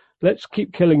die? Let's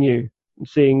keep killing you and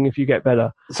seeing if you get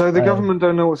better. So the government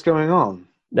don't know what's going on?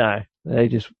 No, they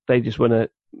just want to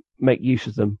make use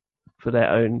of them for their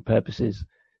own purposes.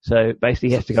 So basically,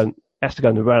 he has to go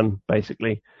on the run.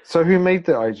 Basically. So who made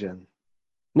the IGN?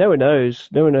 No one knows.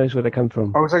 No one knows where they come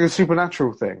from. Oh, it's like a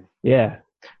supernatural thing. Yeah.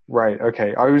 Right.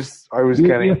 Okay. I was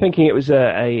You're thinking it was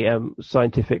a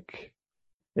scientific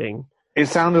thing. It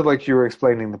sounded like you were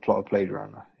explaining the plot of Blade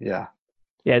Runner. Yeah.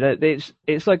 Yeah.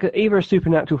 It's like either a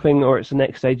supernatural thing or it's the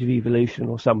next stage of evolution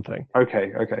or something.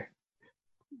 Okay.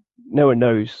 No one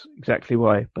knows exactly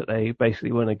why, but they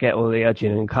basically want to get all the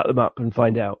Arjun and cut them up and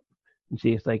find out and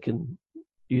see if they can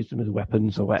use them as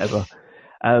weapons or whatever.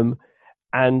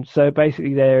 And so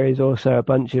basically there is also a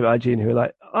bunch of Arjun who are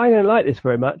like, I don't like this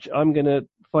very much. I'm going to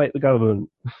fight the government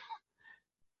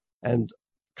and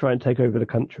try and take over the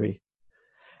country.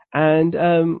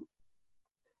 And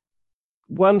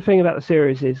one thing about the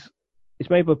series is it's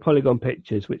made by Polygon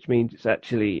Pictures, which means it's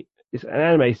an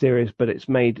anime series, but it's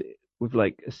made with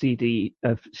like a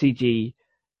CG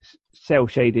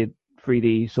cel-shaded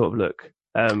 3D sort of look.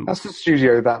 That's the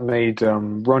studio that made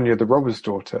Ronya the Robber's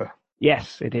Daughter.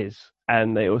 Yes, it is.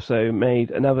 And they also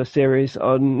made another series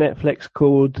on Netflix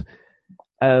called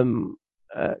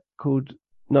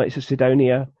Knights of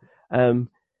Sidonia. And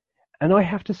I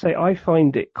have to say, I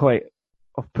find it quite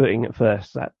off-putting at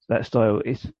first. That style,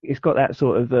 it's got that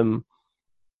sort of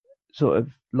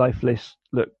lifeless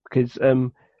look because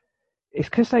it's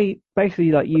because they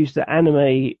basically like use the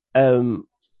anime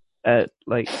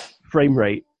like frame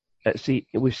rate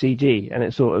with CG, and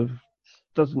it sort of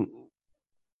doesn't.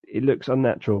 It looks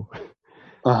unnatural.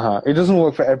 It doesn't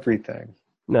work for everything.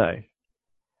 No.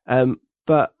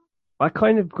 But I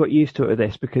kind of got used to it with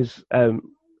this because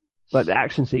like the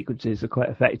action sequences are quite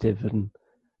effective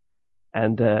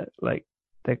and like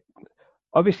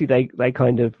they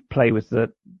kind of play with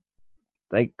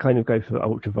they kind of go for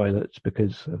ultraviolets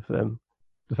because of the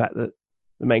fact that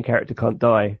the main character can't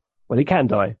die. Well, he can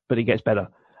die, but he gets better.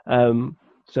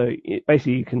 So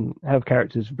basically you can have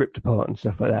characters ripped apart and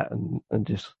stuff like that and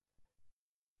just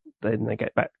then they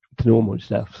get back to normal and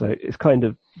stuff. So it's kind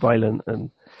of violent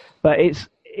but it's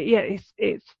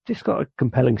just got a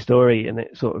compelling story, and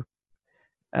it sort of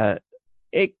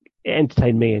it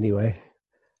entertained me anyway.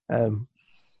 And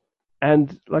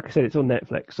like I said, it's on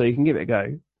Netflix, so you can give it a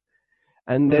go.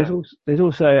 And there's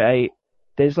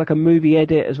like a movie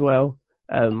edit as well.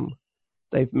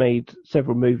 They've made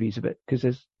several movies of it because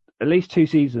there's at least 2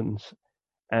 seasons,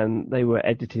 and they were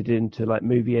edited into like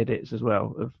movie edits as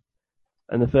well.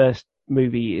 And the first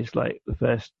movie is like the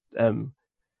first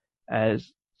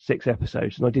as 6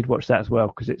 episodes, and I did watch that as well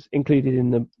because it's included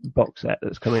in the box set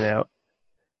that's coming out.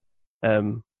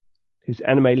 Who's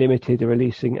Anime Limited are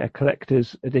releasing a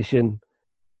collector's edition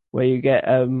where you get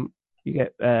 3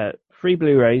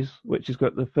 Blu-rays, which has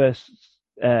got the first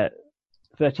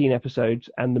 13 episodes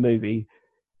and the movie,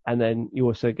 and then you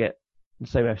also get the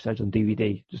same episodes on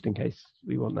DVD, just in case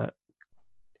we want that.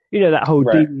 You know, that whole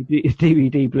Right.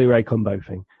 DVD Blu-ray combo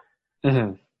thing.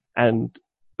 Mm-hmm. And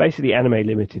basically Anime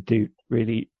Limited do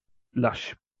really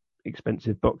lush,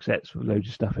 expensive box sets with loads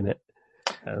of stuff in it.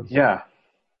 Yeah.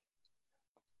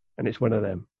 And it's one of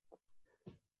them.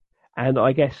 And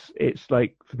I guess it's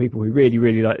like for people who really,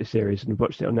 really like the series and have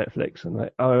watched it on Netflix and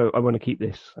like, oh, I want to keep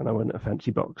this and I want a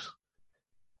fancy box.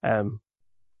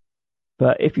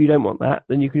 But if you don't want that,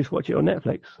 then you can just watch it on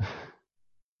Netflix.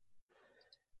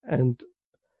 And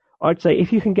I'd say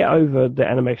if you can get over the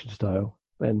animation style,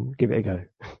 then give it a go.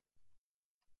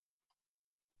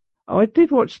 I did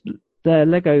watch the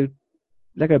Lego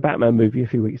Batman movie a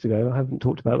few weeks ago. I haven't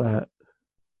talked about that.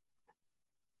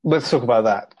 Let's talk about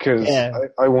that because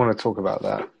I want to talk about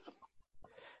that.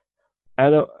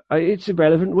 And it's a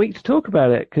relevant week to talk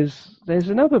about it because there's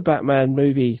another Batman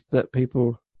movie that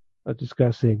people are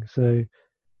discussing. So,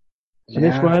 and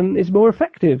this one is more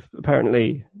effective,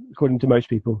 apparently, according to most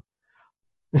people.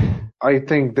 I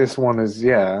think this one is,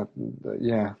 yeah.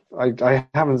 I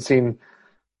haven't seen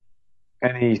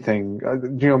anything.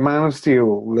 Man of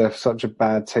Steel left such a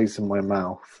bad taste in my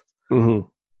mouth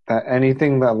that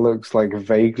anything that looks like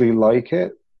vaguely like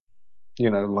it,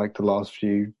 like the last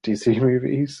few DC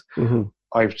movies,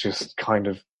 I've just kind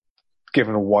of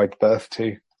given a wide berth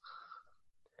to.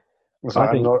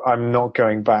 So I'm not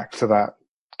going back to that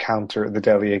counter at the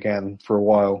deli again for a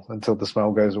while until the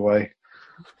smell goes away.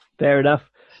 Fair enough.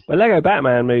 But Lego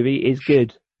Batman movie is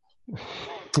good.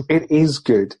 It is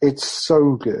good. It's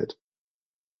so good.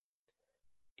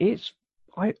 It's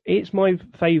my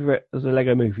favourite of the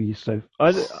Lego movies. So,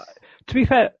 to be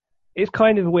fair, it's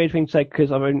kind of a weird thing to say because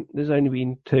there's only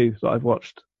been 2 that I've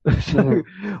watched. So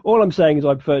all I'm saying is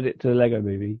I preferred it to the Lego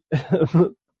movie.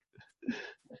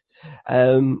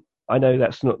 I know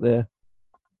that's not the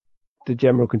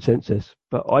general consensus,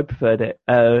 but I preferred it.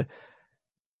 I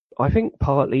think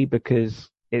partly because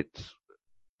it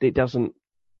doesn't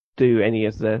do any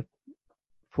of the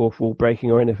fourth wall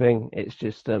breaking or anything. It's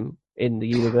just in the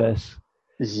universe.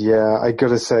 Yeah, I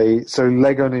gotta say, so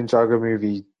Lego Ninjago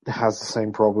movie has the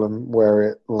same problem where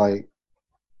it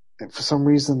for some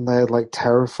reason they're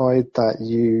terrified that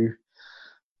you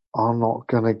are not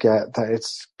gonna get that it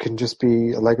can just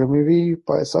be a Lego movie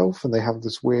by itself, and they have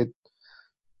this weird,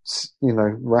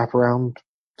 wraparound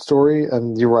story.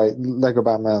 And you're right, Lego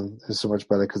Batman is so much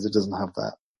better because it doesn't have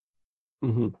that.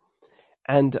 Mm-hmm.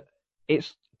 And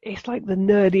it's like the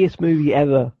nerdiest movie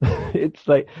ever. It's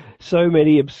like so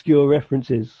many obscure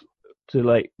references to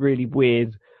like really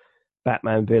weird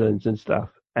Batman villains and stuff,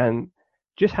 and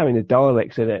just having the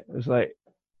Daleks in it was like,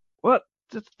 what?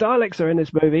 The Daleks are in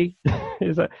this movie.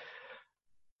 It's like,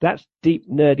 that's deep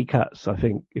nerdy cuts. I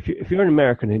think if you're an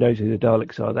American who knows who the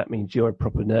Daleks are, that means you're a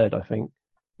proper nerd. I think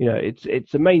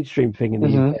it's a mainstream thing in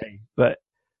the UK, but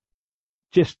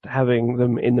just having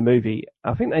them in the movie,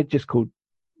 I think they just called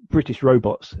British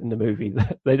robots in the movie.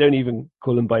 They don't even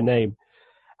call them by name.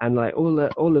 And like all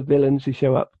the villains who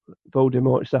show up,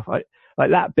 Voldemort and stuff, like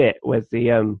that bit with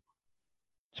the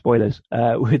spoilers,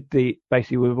 with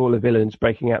all the villains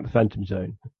breaking out the Phantom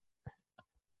Zone.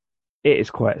 It is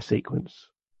quite a sequence.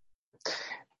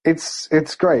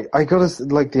 It's great. I gotta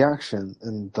the action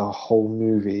in the whole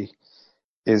movie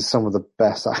is some of the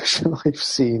best action I've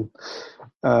seen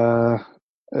at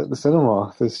the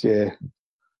cinema this year.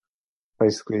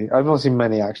 Basically, I've not seen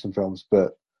many action films,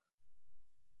 but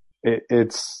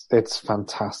it's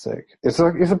fantastic. It's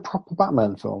a proper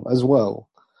Batman film as well,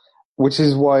 which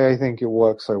is why I think it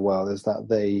works so well. Is that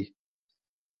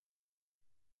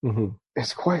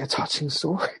it's quite a touching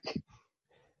story.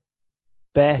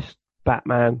 Best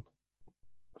Batman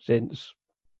since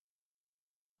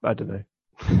I don't know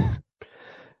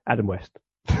Adam West.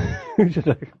 I don't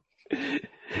know.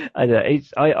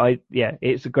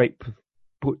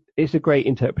 It's a great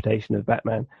interpretation of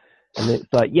Batman, and it's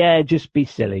like, just be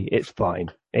silly. It's fine.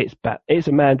 It's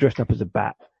a man dressed up as a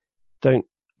bat.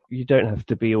 You don't have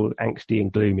to be all angsty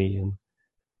and gloomy, and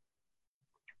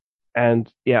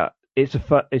And yeah, it's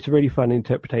a really fun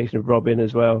interpretation of Robin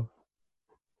as well,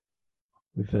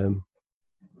 with a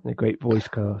great voice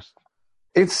cast.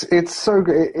 It's so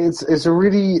good. It's a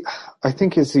really, I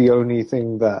think it's the only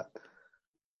thing that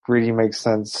really makes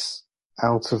sense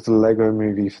out of the Lego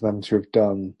movie for them to have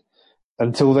done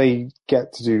until they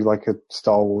get to do like a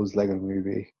Star Wars Lego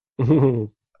movie.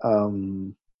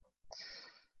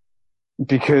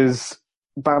 Because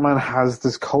Batman has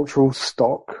this cultural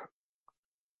stock,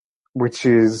 which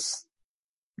is,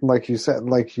 like you said,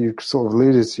 like you sort of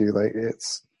alluded to, like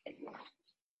it's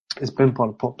been part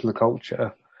of popular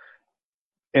culture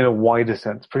in a wider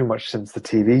sense, pretty much since the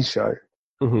TV show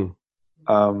in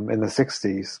the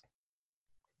 60s.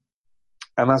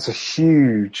 And that's a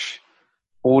huge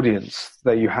audience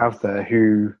that you have there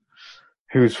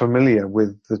who's familiar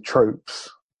with the tropes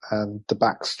and the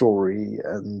backstory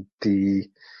and the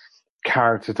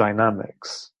character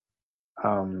dynamics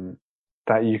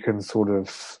that you can sort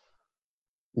of,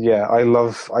 I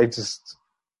love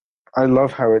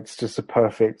how it's just a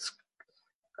perfect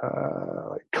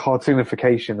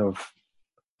cartoonification of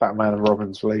Batman and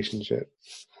Robin's relationship.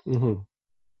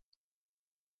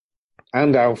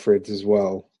 And Alfred's as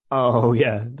well. Oh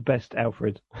yeah, the best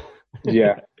Alfred.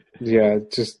 yeah,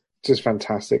 just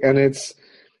fantastic, and it's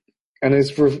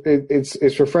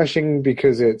refreshing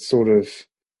because it's sort of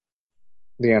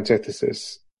the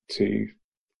antithesis to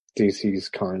DC's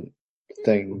current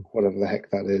thing, whatever the heck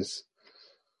that is.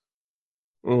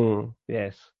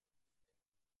 Yes,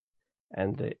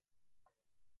 and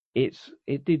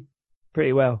it did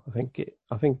pretty well. I think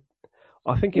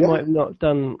it might have not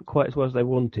done quite as well as they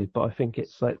wanted, but I think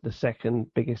it's like the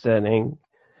second biggest earning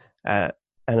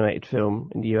animated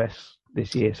film in the US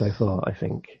this year so far, I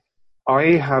think.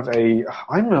 I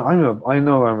know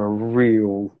I'm a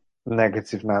real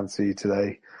negative Nancy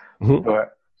today,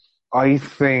 but I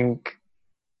think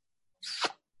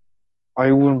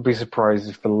I wouldn't be surprised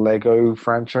if the Lego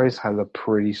franchise has a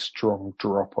pretty strong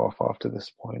drop off after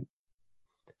this point.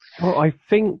 Well, I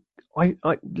think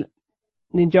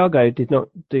Ninjago did not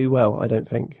do well, I don't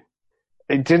think.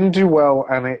 It didn't do well,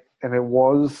 and it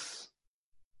was,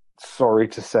 sorry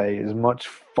to say, as much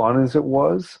fun as it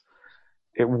was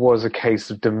a case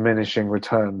of diminishing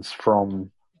returns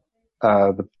from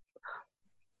the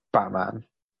Batman.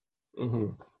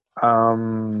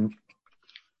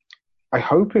 I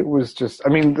hope it was just, I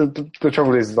mean, the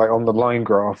trouble is, like, on the line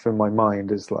graph in my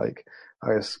mind is like,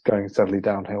 I guess going steadily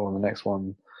downhill on the next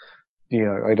one. You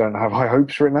know, I don't have high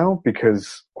hopes for it now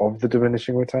because of the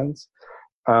diminishing returns.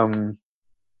 I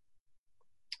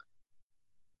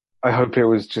hope it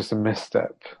was just a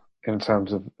misstep in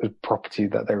terms of the property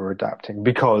that they were adapting,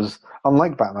 because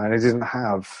unlike Batman, it didn't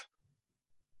have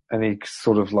any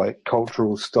sort of like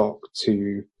cultural stock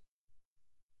to,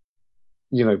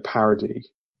 you know, parody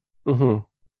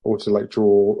or to like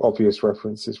draw obvious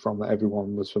references from that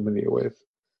everyone was familiar with.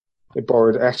 It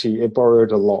borrowed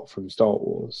a lot from Star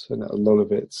Wars, and a lot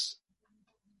of its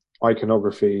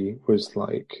iconography was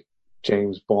like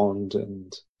James Bond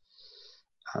and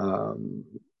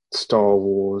Star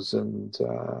Wars and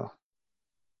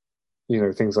you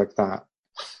know, things like that.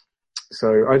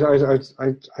 So I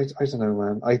don't know,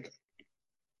 man. I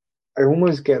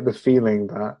almost get the feeling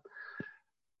that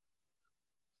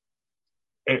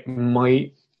it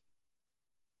might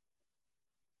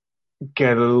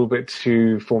get a little bit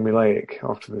too formulaic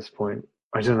after this point.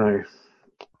 I don't know.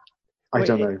 I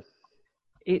don't know.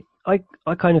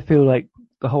 I kind of feel like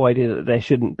the whole idea that there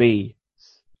shouldn't be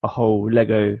a whole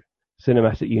Lego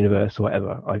cinematic universe or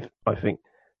whatever. I think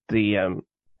the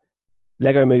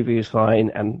Lego movie is fine,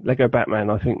 and Lego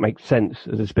Batman I think makes sense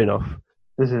as a spin-off.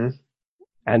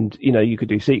 And you know, you could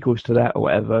do sequels to that or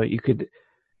whatever. You could,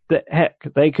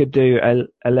 they could do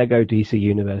a Lego DC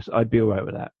universe. I'd be alright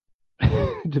with that.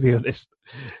 To be honest,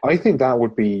 I think that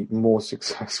would be more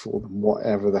successful than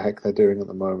whatever the heck they're doing at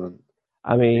the moment.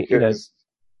 I mean, because,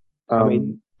 you know, I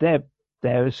mean,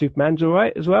 their Superman's all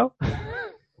right as well.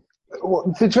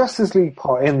 Well, the Justice League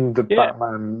part in the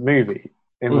Batman movie,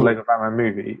 in the Lego Batman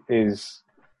movie, is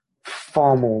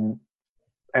far more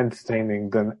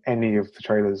entertaining than any of the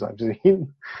trailers I've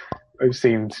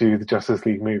seen to the Justice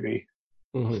League movie.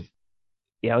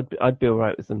 Yeah, I'd be all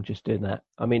right with them just doing that.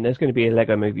 I mean, there's going to be a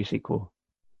Lego movie sequel,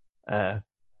 and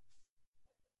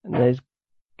there's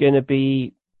going to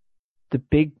be the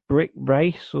Big Brick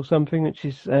Race or something, which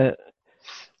is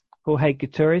Jorge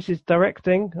Gutierrez is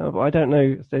directing. I don't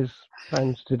know if there's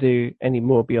plans to do any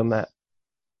more beyond that.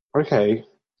 Okay,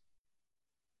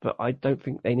 but I don't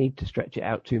think they need to stretch it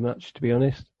out too much, to be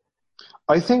honest.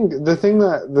 I think the thing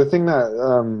that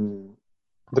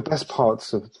the best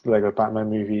parts of the Lego Batman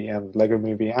movie and Lego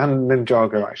movie and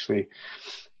Ninjago actually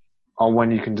are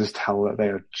when you can just tell that they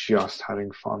are just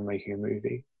having fun making a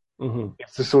movie. Mm-hmm.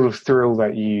 It's the sort of thrill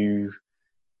that you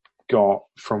got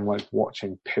from like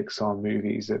watching Pixar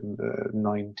movies in the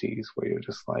 90s where you're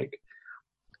just like,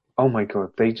 oh my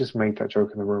god, they just made that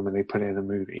joke in the room and they put it in a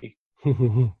movie.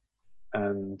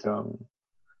 And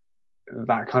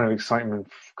that kind of excitement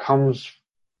comes,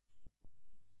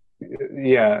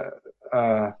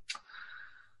 what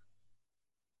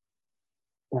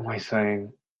am I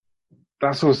saying?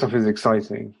 That sort of stuff is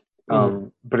exciting,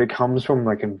 but it comes from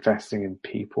like investing in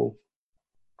people,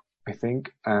 I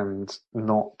think, and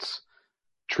not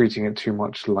treating it too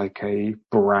much like a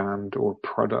brand or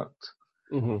product.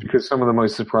 Mm-hmm. Because some of the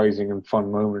most surprising and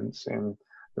fun moments in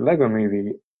the Lego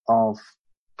movie are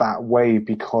that way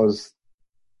because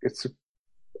it's a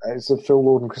Phil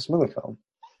Lord and Chris Miller film.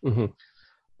 Mm-hmm.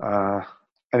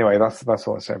 Anyway, that's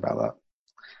all I say about that.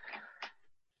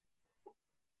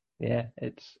 Yeah,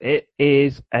 it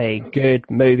is a good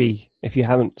movie. If you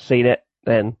haven't seen it,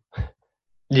 then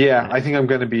yeah, I think I'm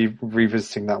going to be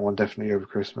revisiting that one definitely over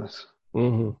Christmas.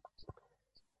 Mm-hmm.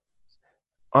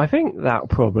 I think that'll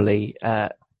probably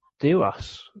do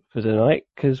us for tonight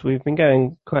because we've been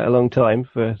going quite a long time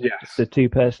for the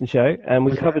two-person show, and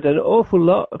we've covered an awful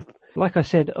lot. Like I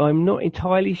said, I'm not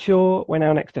entirely sure when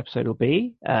our next episode will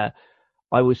be.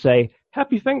 I would say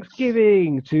Happy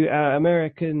Thanksgiving to our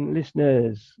American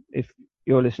listeners if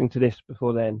you're listening to this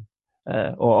before then,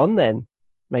 or on then,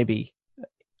 maybe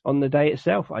on the day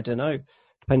itself. I don't know.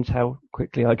 Depends how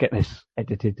quickly I get this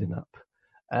edited and up.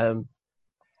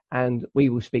 And we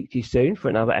will speak to you soon for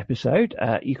another episode.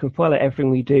 You can follow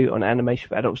everything we do on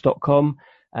animationforadults.com.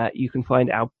 You can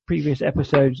find our previous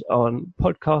episodes on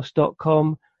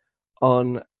podcast.com,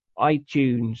 on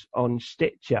iTunes, on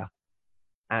Stitcher,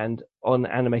 and on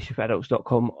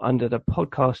animationforadults.com under the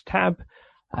podcast tab.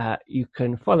 You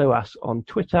can follow us on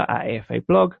Twitter at AFA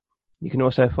Blog. You can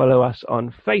also follow us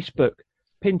on Facebook,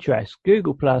 Pinterest,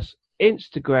 Google+,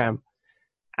 Instagram,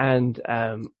 and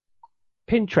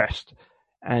Pinterest,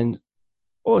 and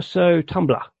also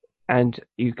Tumblr. And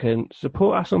you can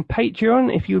support us on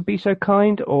Patreon if you would be so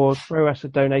kind, or throw us a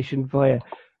donation via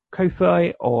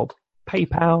Ko-Fi or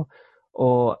PayPal,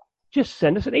 or just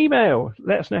send us an email.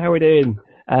 Let us know how we're doing,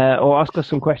 or ask us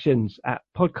some questions at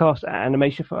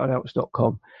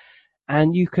podcast@animationforadults.com.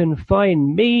 And you can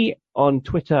find me on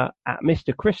Twitter at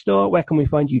Mr. Christor. Where can we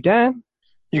find you, Dan?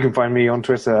 You can find me on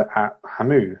Twitter at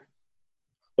Hamu.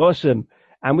 Awesome.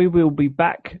 And we will be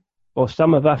back, or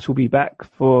some of us will be back,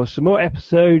 for some more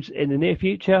episodes in the near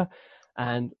future.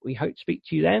 And we hope to speak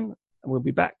to you then. And we'll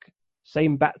be back,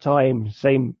 same bat time,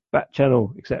 same bat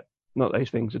channel, except not those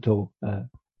things at all. I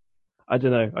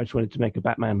don't know. I just wanted to make a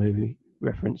Batman movie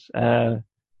reference.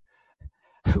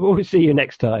 We'll see you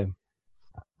next time.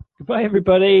 Goodbye,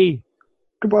 everybody.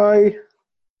 Goodbye.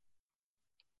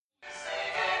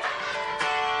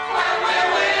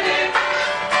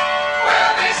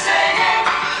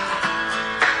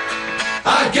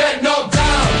 I get knocked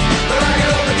down, but I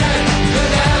get up again.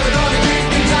 You're never gonna keep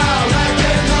me down. I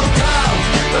get knocked down,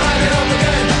 but I get up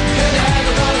again. You're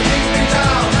never gonna keep me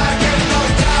down. I get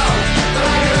knocked down, but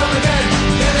I get up again.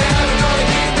 You're never gonna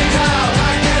keep me down.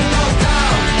 I get knocked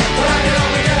down, but I get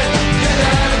up again. You're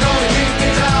never gonna keep me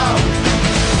down.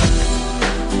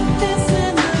 This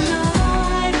in the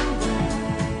night.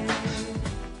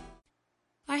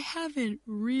 I haven't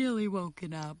really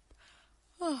woken up.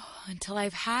 Oh, until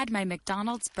I've had my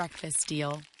McDonald's breakfast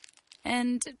deal.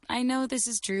 And I know this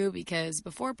is true because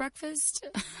before breakfast,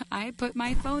 I put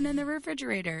my phone in the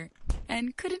refrigerator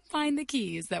and couldn't find the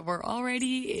keys that were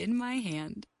already in my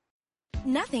hand.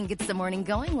 Nothing gets the morning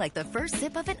going like the first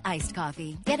sip of an iced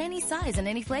coffee. Get any size and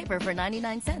any flavor for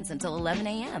 99 cents until 11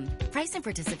 a.m. Price and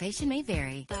participation may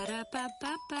vary.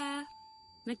 Ba-da-ba-ba-ba.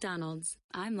 McDonald's.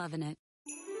 I'm loving it.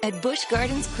 At Busch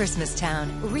Gardens Christmastown,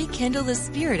 rekindle the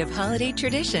spirit of holiday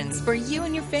traditions for you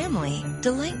and your family.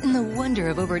 Delight in the wonder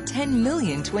of over 10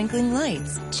 million twinkling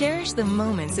lights. Cherish the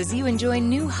moments as you enjoy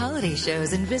new holiday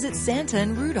shows and visit Santa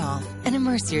and Rudolph. And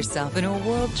immerse yourself in a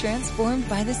world transformed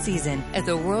by the season at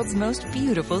the world's most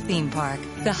beautiful theme park.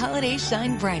 The holidays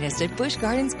shine brightest at Busch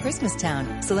Gardens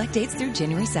Christmastown. Select dates through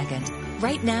January 2nd.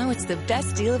 Right now, it's the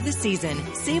best deal of the season.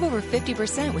 Save over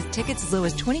 50% with tickets as low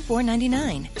as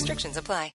 $24.99. Restrictions apply.